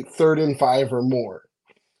say, 3rd and 5 or more?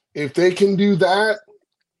 If they can do that,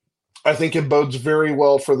 I think it bodes very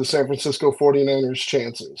well for the San Francisco 49ers'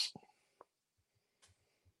 chances.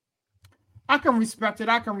 I can respect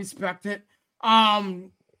it.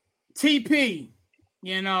 TP,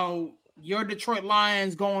 your Detroit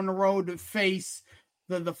Lions go on the road to face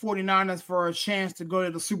the 49ers for a chance to go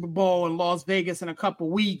to the Super Bowl in Las Vegas in a couple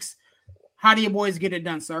weeks. How do you boys get it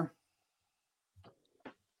done, sir?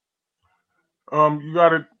 You got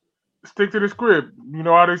to stick to the script. You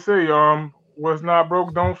know how they say, what's not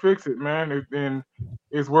broke, don't fix it, man. And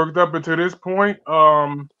it's worked up until this point.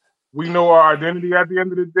 We know our identity at the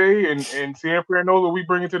end of the day, and San Fran knows what we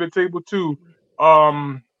bring to the table too.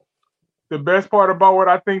 The best part about what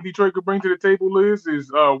I think Detroit could bring to the table is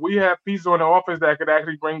we have pieces on the offense that could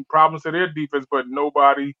actually bring problems to their defense, but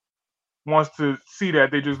nobody wants to see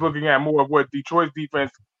that. They're just looking at more of what Detroit's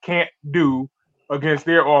defense can't do against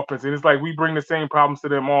their offense. And it's like we bring the same problems to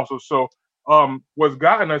them also. So what's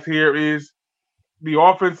gotten us here is the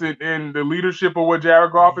offense and the leadership of what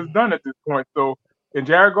Jared Goff has done at this point. So, and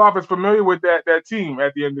Jared Goff is familiar with that team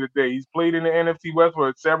at the end of the day. He's played in the NFC West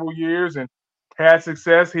for several years and had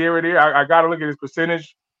success here or there. I got to look at his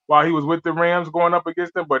percentage while he was with the Rams going up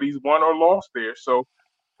against them, but he's won or lost there. So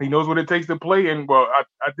he knows what it takes to play. And, well,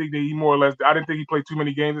 I think that he more or less – I didn't think he played too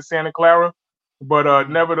many games in Santa Clara. But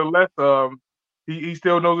nevertheless, he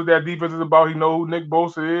still knows what that defense is about. He knows who Nick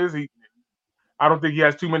Bosa is. I don't think he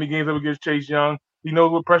has too many games up against Chase Young. He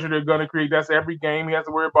knows what pressure they're going to create. That's every game. He has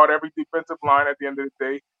to worry about every defensive line at the end of the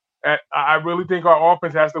day. And I really think our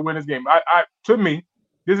offense has to win this game. To me,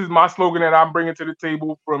 this is my slogan that I'm bringing to the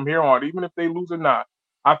table from here on, even if they lose or not.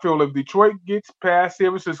 I feel if Detroit gets past San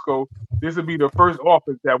Francisco, this will be the first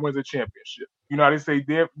offense that wins a championship. You know how they say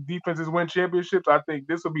defenses win championships? I think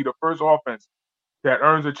this will be the first offense that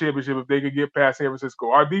earns a championship if they could get past San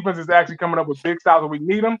Francisco. Our defense is actually coming up with big styles when we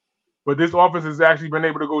need them, but this offense has actually been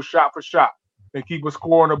able to go shot for shot and keep a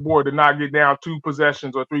score on the board to not get down 2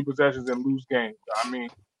 possessions or 3 possessions and lose games. I mean,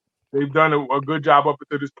 they've done a good job up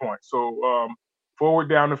until this point. So forward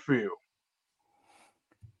down the field.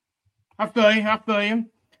 I feel you.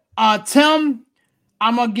 Tim,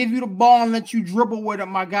 I'm going to give you the ball and let you dribble with it,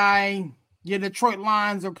 my guy. Your Detroit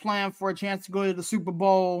Lions are playing for a chance to go to the Super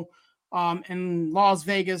Bowl in Las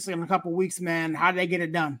Vegas in a couple weeks, man. How did they get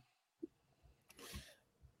it done?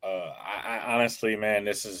 I honestly, man,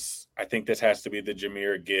 I think this has to be the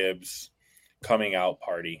Jahmyr Gibbs coming out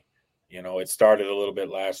party. It started a little bit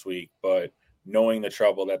last week, but knowing the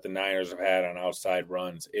trouble that the Niners have had on outside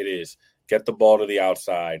runs, it is get the ball to the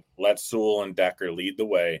outside, let Sewell and Decker lead the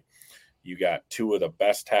way. You got 2 of the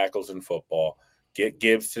best tackles in football. Get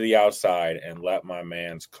Gibbs to the outside and let my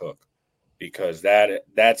mans cook, because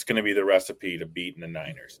that's going to be the recipe to beating the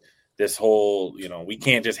Niners. This whole, we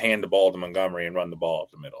can't just hand the ball to Montgomery and run the ball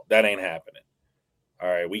up the middle. That ain't happening. All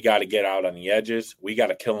right, we got to get out on the edges. We got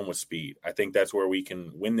to kill them with speed. I think that's where we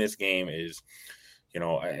can win this game is,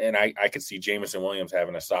 and I could see Jameson Williams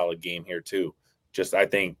having a solid game here too. I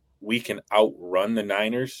think we can outrun the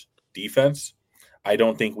Niners defense. I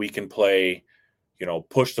don't think we can play,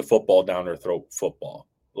 push the football down their throat football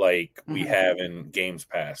like we have in games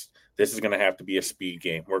past. This is going to have to be a speed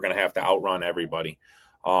game. We're going to have to outrun everybody.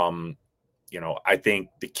 I think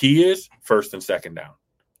the key is 1st and 2nd down.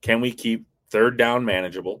 Can we keep 3rd down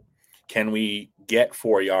manageable? Can we get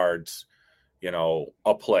 4 yards,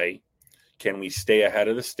 a play? Can we stay ahead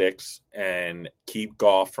of the sticks and keep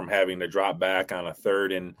Goff from having to drop back on a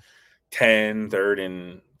 3rd and 10, 3rd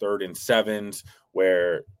and 7s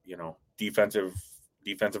where, defensive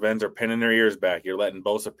ends are pinning their ears back. You're letting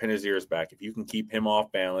Bosa pin his ears back. If you can keep him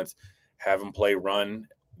off balance, have him play run,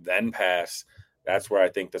 then pass, that's where I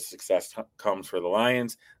think the success comes for the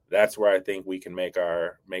Lions. That's where I think we can make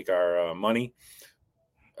our money.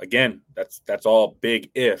 Again, that's all big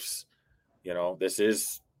ifs. This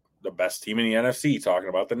is the best team in the NFC, talking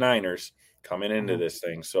about the Niners coming into this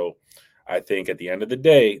thing. So I think at the end of the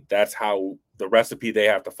day, that's how the recipe they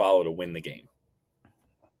have to follow to win the game.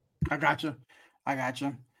 I got you.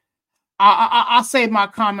 I'll save my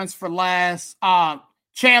comments for last.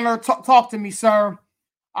 Chandler, talk to me, sir.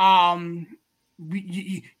 You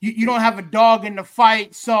don't have a dog in the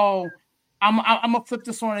fight, so I'm gonna flip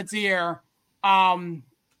this on its ear.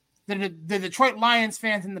 The Detroit Lions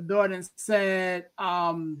fans in the building said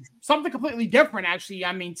something completely different. Actually,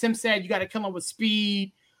 I mean, Tim said you got to kill him with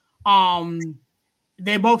speed.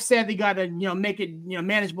 They both said they got to make it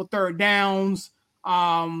manageable third downs. The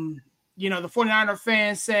 49er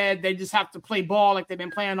fans said they just have to play ball like they've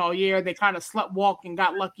been playing all year. They kind of sleptwalk and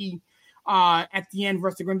got lucky at the end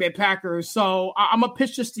versus the Green Bay Packers. So I'm gonna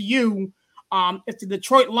pitch this to you. If the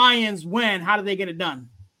Detroit Lions win, how do they get it done?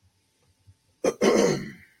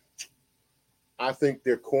 I think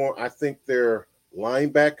their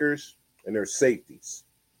linebackers and their safeties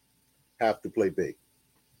have to play big.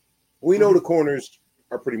 We know the corners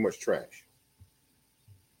are pretty much trash.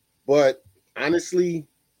 But honestly,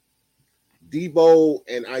 Debo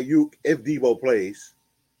and Ayuk, if Debo plays,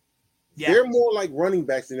 they're more like running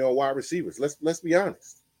backs than they are wide receivers. Let's be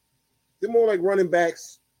honest. They're more like running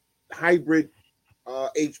backs, hybrid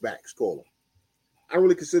H-backs, call them. I don't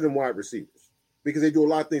really consider them wide receivers because they do a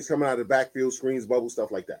lot of things coming out of the backfield, screens, bubbles,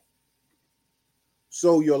 stuff like that.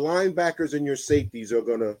 So your linebackers and your safeties are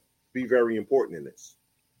going to be very important in this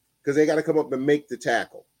because they got to come up and make the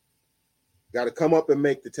tackle. Got to come up and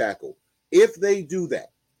make the tackle. If they do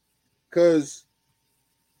that, because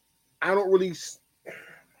I'm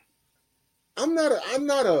not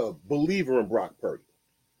a believer in Brock Purdy.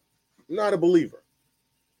 I'm not a believer.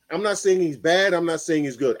 I'm not saying he's bad. I'm not saying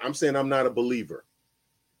he's good. I'm saying I'm not a believer.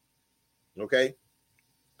 Okay?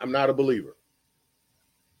 I'm not a believer.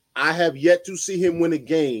 I have yet to see him win a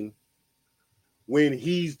game when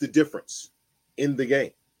he's the difference in the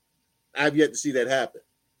game. I have yet to see that happen.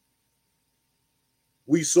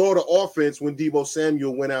 We saw the offense when Deebo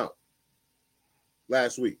Samuel went out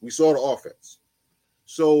last week. We saw the offense.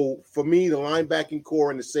 So for me, the linebacking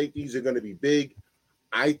core and the safeties are going to be big.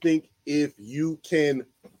 I think if you can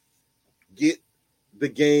get the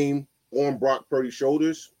game on Brock Purdy's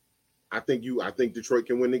shoulders, I think Detroit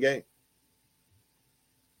can win the game.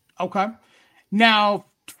 Okay. Now,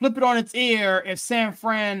 flip it on its ear. If San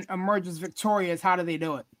Fran emerges victorious, how do they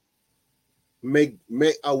do it? Wait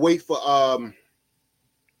for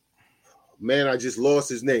man, I just lost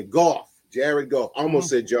his name. Jared Goff. I almost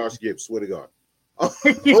said Josh Gibbs. Swear to God. I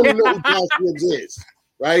don't know who Josh Gibbs is,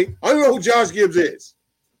 right? I don't know who Josh Gibbs is.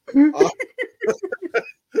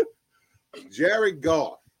 Jared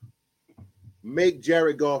Goff. Make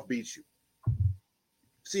Jared Goff beat you.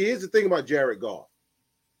 See, here's the thing about Jared Goff.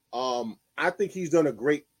 I think he's done a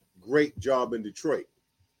great job in Detroit,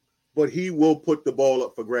 but he will put the ball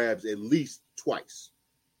up for grabs at least twice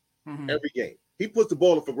every game. He puts the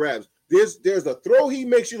ball up for grabs. There's a throw he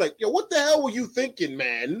makes you like, yo, what the hell were you thinking,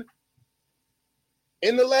 man?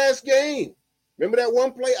 In the last game. Remember that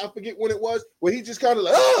one play? I forget when it was, where he just kind of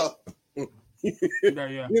like, I don't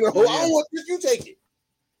want this, you take it.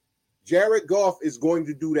 Jared Goff is going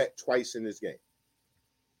to do that twice in this game.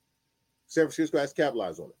 San Francisco has to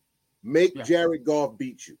capitalize on it. Make Jared Goff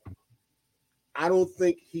beat you. I don't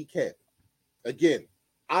think he can. Again,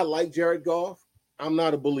 I like Jared Goff. I'm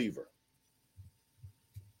not a believer.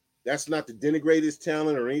 That's not to denigrate his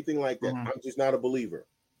talent or anything like that. I'm just not a believer.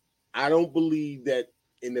 I don't believe that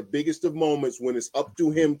in the biggest of moments when it's up to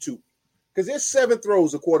him to, because there's 7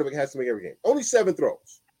 throws a quarterback has to make every game. Only 7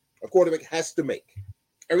 throws a quarterback has to make.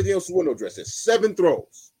 Everything else is window dress. There's 7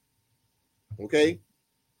 throws. Okay?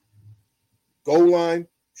 Goal line,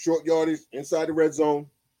 short yardage, inside the red zone.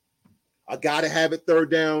 I got to have it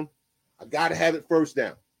third down. I got to have it first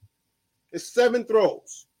down. It's 7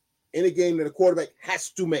 throws in a game that a quarterback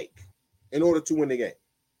has to make in order to win the game.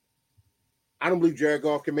 I don't believe Jared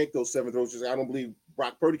Goff can make those 7 throws. I don't believe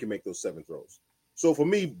Brock Purdy can make those 7 throws. So for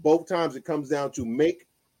me, both times it comes down to make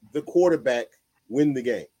the quarterback win the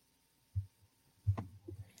game.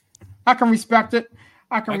 I can respect it.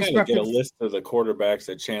 I gotta get a list of the quarterbacks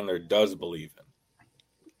that Chandler does believe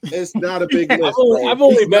in. It's not a big list. I've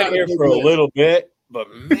only been here for a little bit, but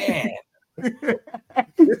man.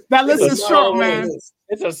 That list is short, man.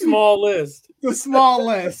 It's a small list. It's a small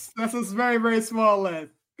list. That's a very, very small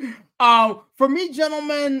list. For me,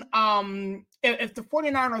 gentlemen, if the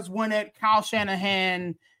 49ers win it, Kyle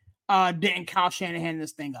Shanahan didn't Kyle Shanahan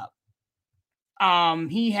this thing up.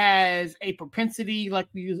 He has a propensity, like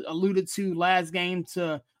we alluded to last week,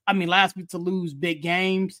 to lose big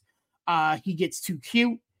games. He gets too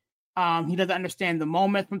cute. He doesn't understand the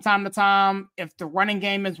moment from time to time. If the running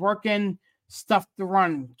game is working, stuff the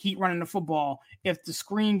run. Keep running the football. If the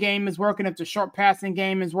screen game is working, if the short passing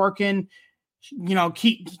game is working,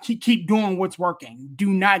 keep doing what's working. Do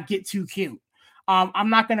not get too cute. I'm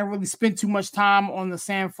not going to really spend too much time on the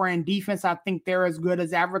San Fran defense. I think they're as good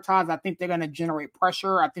as advertised. I think they're going to generate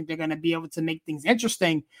pressure. I think they're going to be able to make things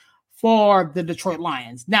interesting for the Detroit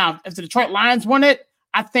Lions. Now, if the Detroit Lions win it,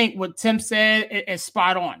 I think what Tim said is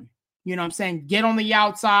spot on. You know what I'm saying? Get on the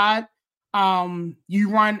outside. You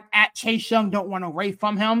run at Chase Young, don't run away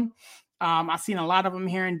from him. I've seen a lot of them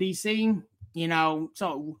here in DC,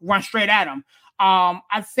 so run straight at him.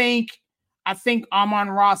 I think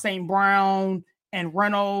Amon-Ra St. Brown and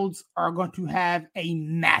Reynolds are going to have a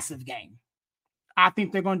massive game. I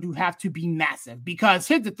think they're going to have to be massive because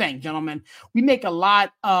here's the thing, gentlemen. We make a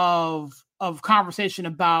lot of conversation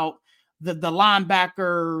about the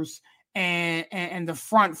linebackers and the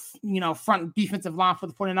front defensive line for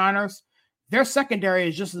the 49ers. Their secondary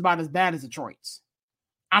is just about as bad as Detroit's.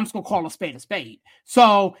 I'm just going to call a spade a spade.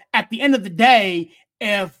 So at the end of the day,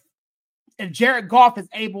 if Jared Goff is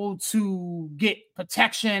able to get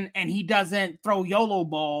protection and he doesn't throw YOLO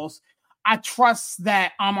balls, I trust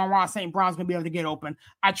that Amon-Ra St. Brown's going to be able to get open.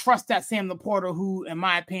 I trust that Sam Laporta, who, in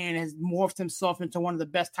my opinion, has morphed himself into one of the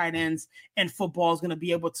best tight ends in football, is going to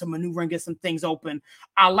be able to maneuver and get some things open.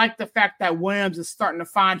 I like the fact that Williams is starting to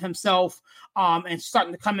find himself and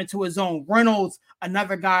starting to come into his own. Reynolds,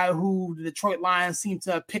 another guy who the Detroit Lions seem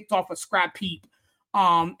to have picked off a scrap heap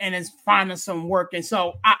and is finding some work. And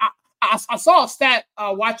so I saw a stat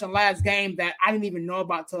watching last game that I didn't even know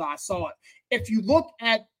about till I saw it. If you look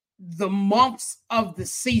at the months of the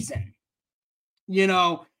season,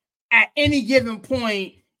 at any given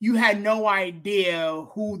point, you had no idea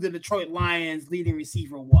who the Detroit Lions leading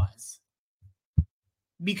receiver was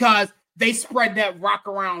because they spread that rock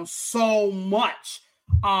around so much,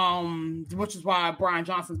 which is why Brian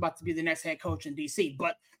Johnson's about to be the next head coach in DC.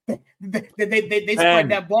 But they spread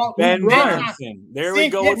that ball. Ben Johnson. There we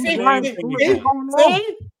go. See,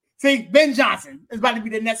 Ben Johnson is about to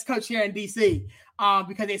be the next coach here in DC.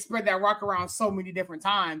 Because they spread that rock around so many different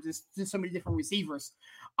times. It's just so many different receivers.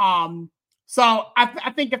 So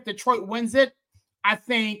I think if Detroit wins it, I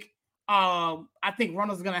think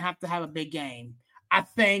Reynolds is going to have a big game. I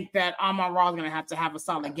think that Amon-Ra is going to have a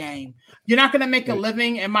solid game. You're not going to make a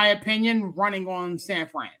living, in my opinion, running on San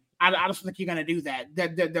Fran. I just think you're going to do that.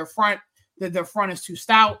 Their front is too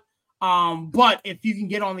stout. But if you can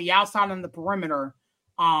get on the outside and the perimeter,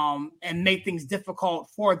 and make things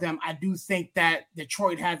difficult for them, I do think that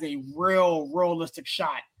Detroit has a realistic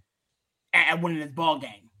shot at winning this ball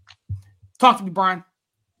game. Talk to me, Brian.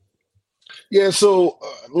 Yeah, so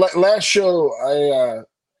last show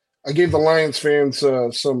I gave the Lions fans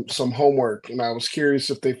some homework, and I was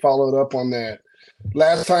curious if they followed up on that.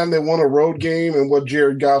 Last time they won a road game and what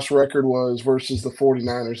Jared Goff's record was versus the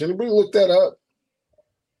 49ers. Anybody look that up?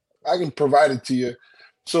 I can provide it to you.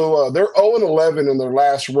 So they're 0-11 in their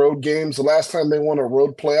last road games. The last time they won a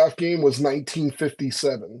road playoff game was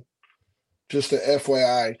 1957. Just a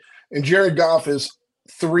FYI. And Jared Goff is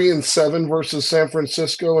 3-7 versus San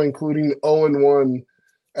Francisco, including 0-1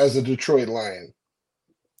 as a Detroit Lion.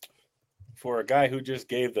 For a guy who just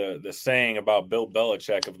gave the saying about Bill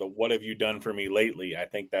Belichick of the "What have you done for me lately?" I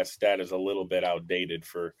think that stat is a little bit outdated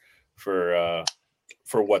for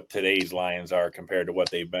what today's Lions are compared to what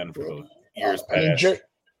they've been for the years past.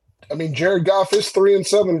 Jared Goff is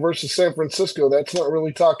 3-7 versus San Francisco. That's not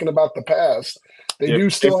really talking about the past. They do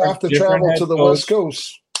still have to travel to the West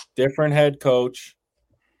Coast. Different head coach,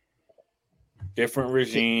 different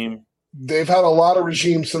regime. They've had a lot of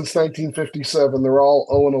regimes since 1957. They're all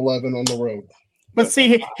 0-11 on the road. But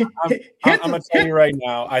see, I'm going to tell you right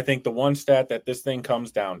now, I think the one stat that this thing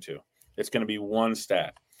comes down to, it's going to be one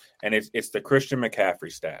stat, and it's the Christian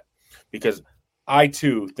McCaffrey stat. Because I,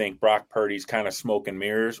 too, think Brock Purdy's kind of smoke and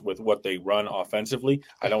mirrors with what they run offensively.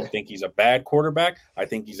 I don't think he's a bad quarterback. I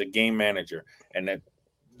think he's a game manager. And that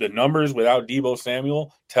the numbers without Deebo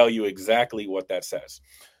Samuel tell you exactly what that says.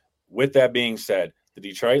 With that being said, the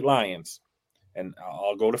Detroit Lions, and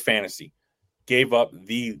I'll go to fantasy, gave up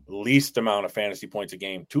the least amount of fantasy points a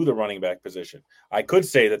game to the running back position. I could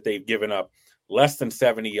say that they've given up less than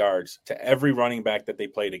 70 yards to every running back that they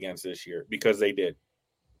played against this year because they did.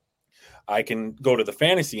 I can go to the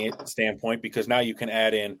fantasy standpoint because now you can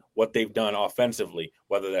add in what they've done offensively,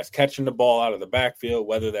 whether that's catching the ball out of the backfield,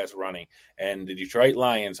 whether that's running. And the Detroit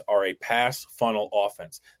Lions are a pass funnel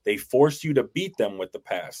offense. They force you to beat them with the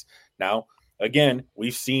pass. Now, again,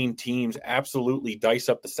 we've seen teams absolutely dice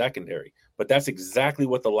up the secondary, but that's exactly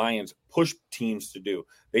what the Lions push teams to do.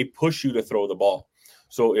 They push you to throw the ball.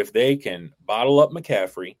 So if they can bottle up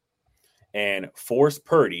McCaffrey and force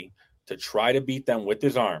Purdy to try to beat them with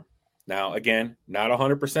his arm. Now, again, not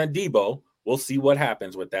 100% Deebo. We'll see what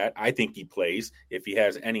happens with that. I think he plays. If he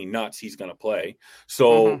has any nuts, he's going to play.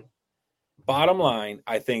 So bottom line,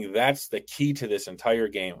 I think that's the key to this entire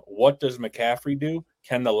game. What does McCaffrey do?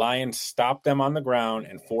 Can the Lions stop them on the ground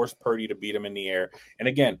and force Purdy to beat him in the air? And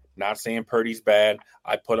again, not saying Purdy's bad.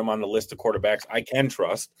 I put him on the list of quarterbacks I can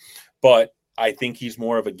trust, but I think he's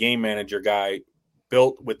more of a game manager guy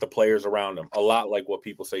built with the players around him, a lot like what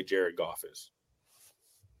people say Jared Goff is.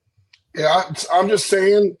 Yeah, I'm just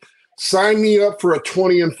saying, sign me up for a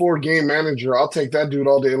 20-4 game manager. I'll take that dude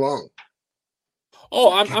all day long.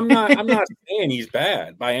 Oh, I'm not saying he's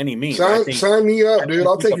bad by any means. Sign me up, dude.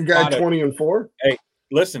 I'll take a guy 20-4. Hey,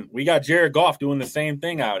 listen, we got Jared Goff doing the same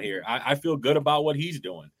thing out here. I feel good about what he's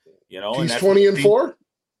doing. You know, he's 20-4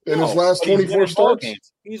 in his last 24 starts.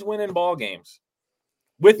 He's winning ball games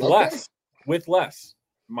with less. With less,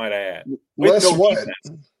 might I add. Less what?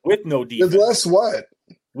 Defense. With no defense. With less what?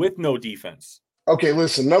 With no defense. Okay,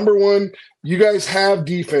 listen. Number one, you guys have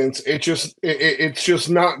defense. It's just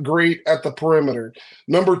not great at the perimeter.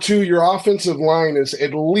 Number two, your offensive line is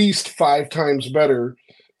at least 5 times better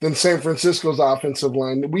than San Francisco's offensive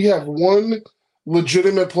line. We have one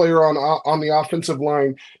legitimate player on the offensive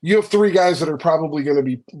line. You have 3 guys that are probably going to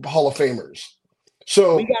be Hall of Famers.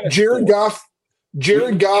 So Jared Goff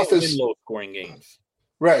is low scoring games.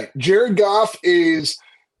 Right. Jared Goff is,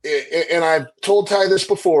 and I've told Ty this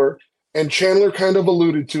before, and Chandler kind of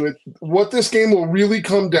alluded to it. What this game will really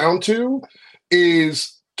come down to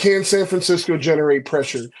is, can San Francisco generate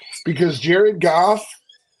pressure? Because Jared Goff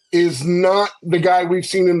is not the guy we've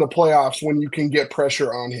seen in the playoffs when you can get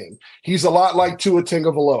pressure on him. He's a lot like Tua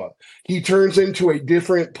Tagovailoa. He turns into a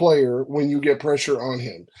different player when you get pressure on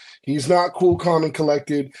him. He's not cool, calm, and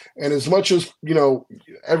collected. And as much as,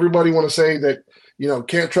 everybody want to say that,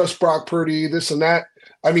 can't trust Brock Purdy, this and that.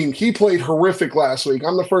 I mean, he played horrific last week.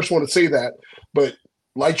 I'm the first one to say that. But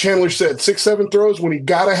like Chandler said, 6-7 throws, when he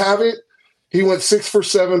got to have it, he went 6 for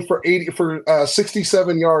 7 for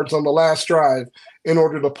 67 yards on the last drive in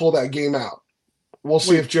order to pull that game out. We'll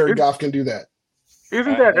see if Jared Goff can do that.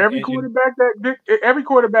 Isn't that every quarterback every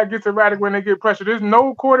quarterback gets erratic when they get pressure? There's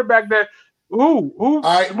no quarterback that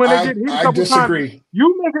I disagree. Times,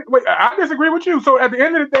 you make it. Wait, I disagree with you. So at the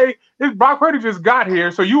end of the day, Brock Purdy just got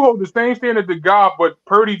here, so you hold the same standard to God, but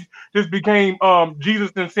Purdy just became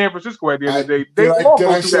Jesus in San Francisco. At the end of the day, they all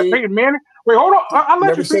go through that. Peyton Manning. Wait, hold on. I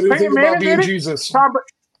let you see. Peyton Manning did it. Jesus.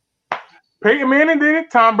 Peyton Manning did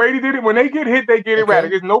it. Tom Brady did it. When they get hit, they get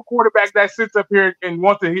erratic. There's no quarterback that sits up here and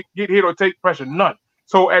wants to get hit or take pressure. None.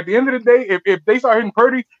 So at the end of the day, if they start hitting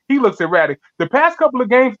Purdy, he looks erratic. The past couple of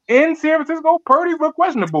games in San Francisco, Purdy looked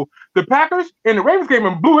questionable. The Packers and the Ravens came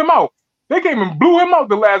and blew him out. They came and blew him out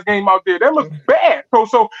the last game out there. That looked bad.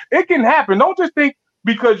 So it can happen. Don't just think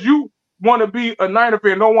because you want to be a Niner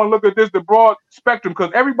fan, don't want to look at this the broad spectrum,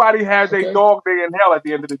 because everybody has a dog day in hell at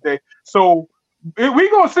the end of the day. So we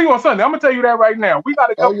going to see on Sunday. I'm going to tell you that right now. We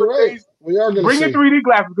got a couple of days. We are going to bring your 3D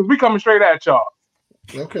glasses because we coming straight at y'all.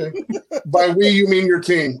 Okay. By we, you mean your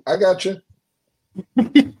team. I got you.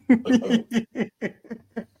 Yeah,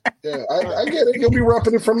 I get it. You'll be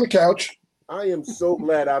roughing it from the couch. I am so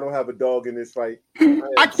glad I don't have a dog in this fight.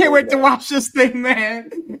 I can't wait to watch this thing, man.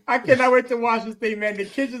 I cannot wait to watch this thing, man. The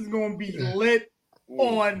kitchen's going to be lit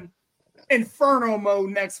on Inferno mode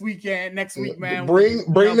next week, man. Bring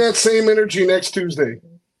that same energy next Tuesday.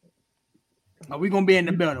 We're going to be in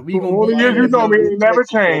the building. You know me, never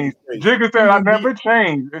changed. Jigga said I never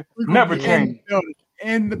changed. Never changed.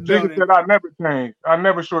 In the building. Jigga said I never changed. I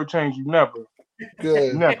never shortchanged you. Never.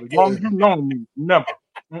 Good. Never. As long as you know me. Never.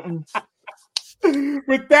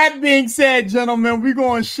 With that being said, gentlemen, we're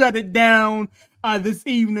going to shut it down this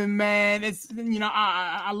evening, man. It's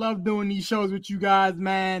I love doing these shows with you guys,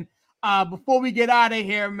 man. Before we get out of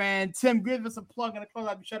here, man, Tim, give us a plug and a close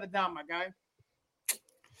out and shut it down, my guy.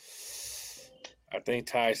 I think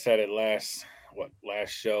Ty said it last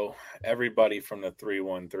show. Everybody from the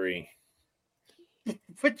 313.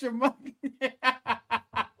 Put your money.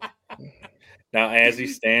 Now, as he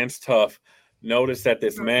stands tough, notice that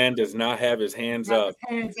this man does not have his hands up.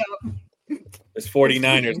 His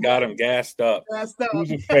 49ers got him gassed up.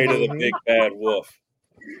 Who's afraid of the big bad wolf?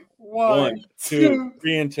 1, 2,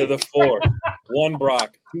 3 into the 4. 1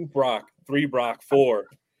 Brock, 2 Brock, 3 Brock, 4.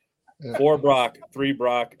 4 Brock, 3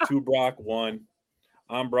 Brock, 2 Brock, 1.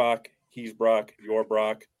 I'm Brock. He's Brock. You're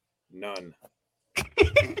Brock. None.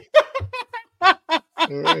 All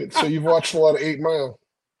right. So you've watched a lot of 8 Mile.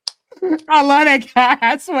 I love that guy.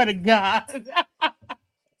 I swear to God.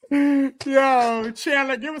 Yo,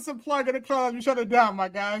 Chandler, give us a plug in the club. You shut it down, my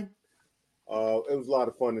guy. It was a lot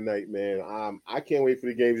of fun tonight, man. I can't wait for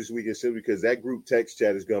the game this weekend simply because that group text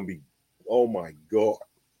chat is going to be, oh my God,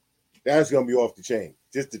 that's going to be off the chain.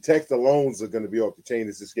 Just the text alones are going to be off the chain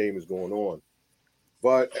as this game is going on.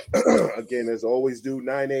 But again, as always, do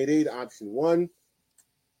 988 option 1.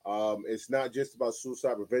 It's not just about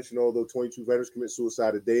suicide prevention, although 22 veterans commit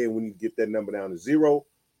suicide a day, and we need to get that number down to 0.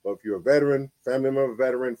 But if you're a veteran, family member of a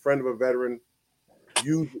veteran, friend of a veteran,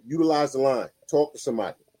 utilize the line. Talk to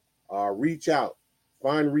somebody. Reach out.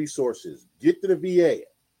 Find resources. Get to the VA.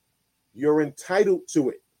 You're entitled to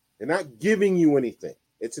it. They're not giving you anything.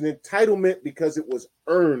 It's an entitlement because it was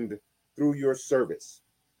earned through your service.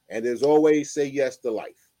 And as always, say yes to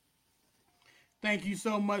life. Thank you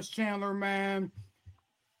so much, Chandler, man.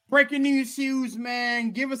 Breaking news, Hughes,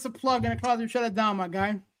 man. Give us a plug in the closet. Shut it down, my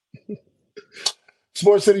guy.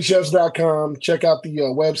 SportsCityChefs.com. Check out the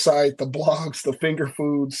website, the blogs, the finger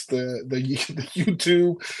foods, the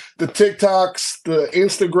YouTube, the TikToks, the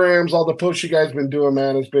Instagrams, all the posts you guys been doing,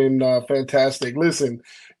 man. It's been fantastic. Listen,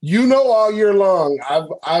 all year long,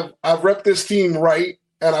 I've repped this team right,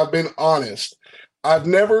 and I've been honest. I've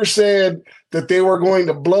never said that they were going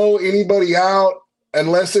to blow anybody out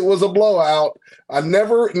unless it was a blowout. I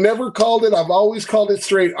never called it. I've always called it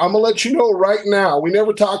straight. I'm going to let you know right now. We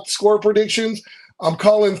never talked score predictions. I'm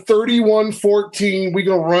calling 31-14. We're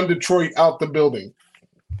going to run Detroit out the building.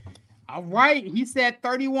 All right. He said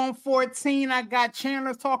 31-14. I got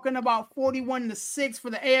Chandler talking about 41-6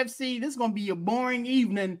 for the AFC. This is going to be a boring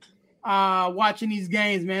evening watching these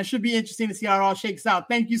games, man. Should be interesting to see how it all shakes out.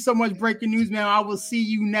 Thank you so much, Breaking News, man. I will see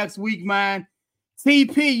you next week, man.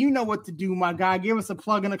 TP, you know what to do, my guy. Give us a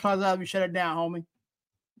plug in the closet as we shut it down, homie.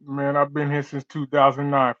 Man, I've been here since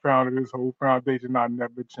 2009. Founded this whole foundation. I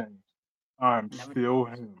never changed. I'm still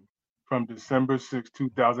him. From December 6,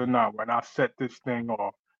 2009, when I set this thing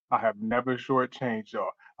off, I have never shortchanged y'all.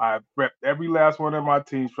 I have repped every last one of my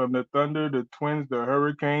teams, from the Thunder, the Twins, the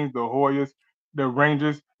Hurricanes, the Hoyas, the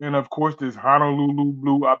Rangers, and of course this Honolulu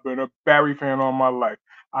Blue. I've been a Barry fan all my life.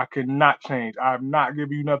 I cannot change. I have not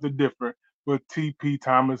given you nothing different but TP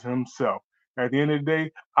Thomas himself. At the end of the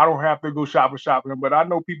day, I don't have to go shopping, but I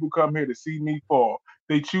know people come here to see me fall.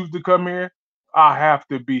 They choose to come here, I have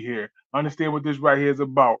to be here. Understand what this right here is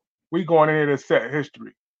about. We going in here to set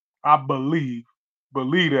history. I believe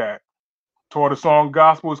that. Taught a song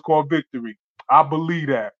gospel, it's called Victory. I believe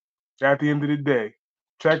that. At the end of the day,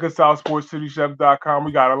 check us out, sportscitychef.com.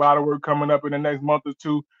 We got a lot of work coming up in the next month or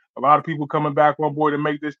two. A lot of people coming back on board to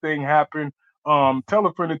make this thing happen. Tell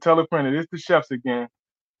a friend. It's the chefs again.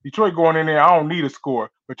 Detroit going in there, I don't need a score,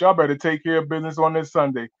 but y'all better take care of business on this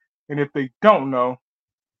Sunday. And if they don't know,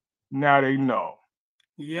 now they know.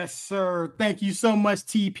 Yes, sir. Thank you so much,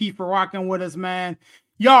 TP, for rocking with us, man.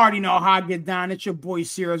 Y'all already know how I get down. It's your boy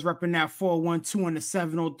Sirius repping that 412 and the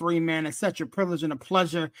 703, man. It's such a privilege and a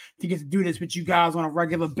pleasure to get to do this with you guys on a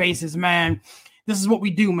regular basis, man. This is what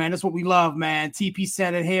we do, man. This is what we love, man. TP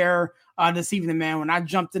said it here this evening, man. When I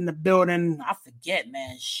jumped in the building, I forget,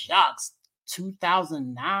 man. Shucks.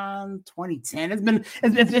 2009, 2010. It's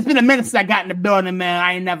been a minute since I got in the building, man.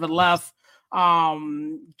 I ain't never left. I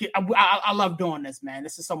love doing this, man.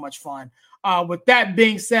 This is so much fun. With that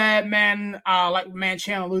being said, man, like man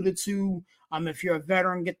Chan alluded to, if you're a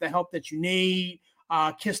veteran, get the help that you need.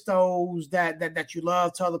 Kiss those that you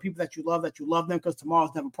love. Tell the people that you love them, because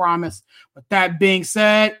tomorrow's never promised. With that being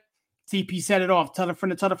said, TP set it off. Tell a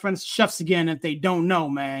friend, chefs again. If they don't know,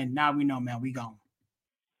 man, now we know, man. We gone.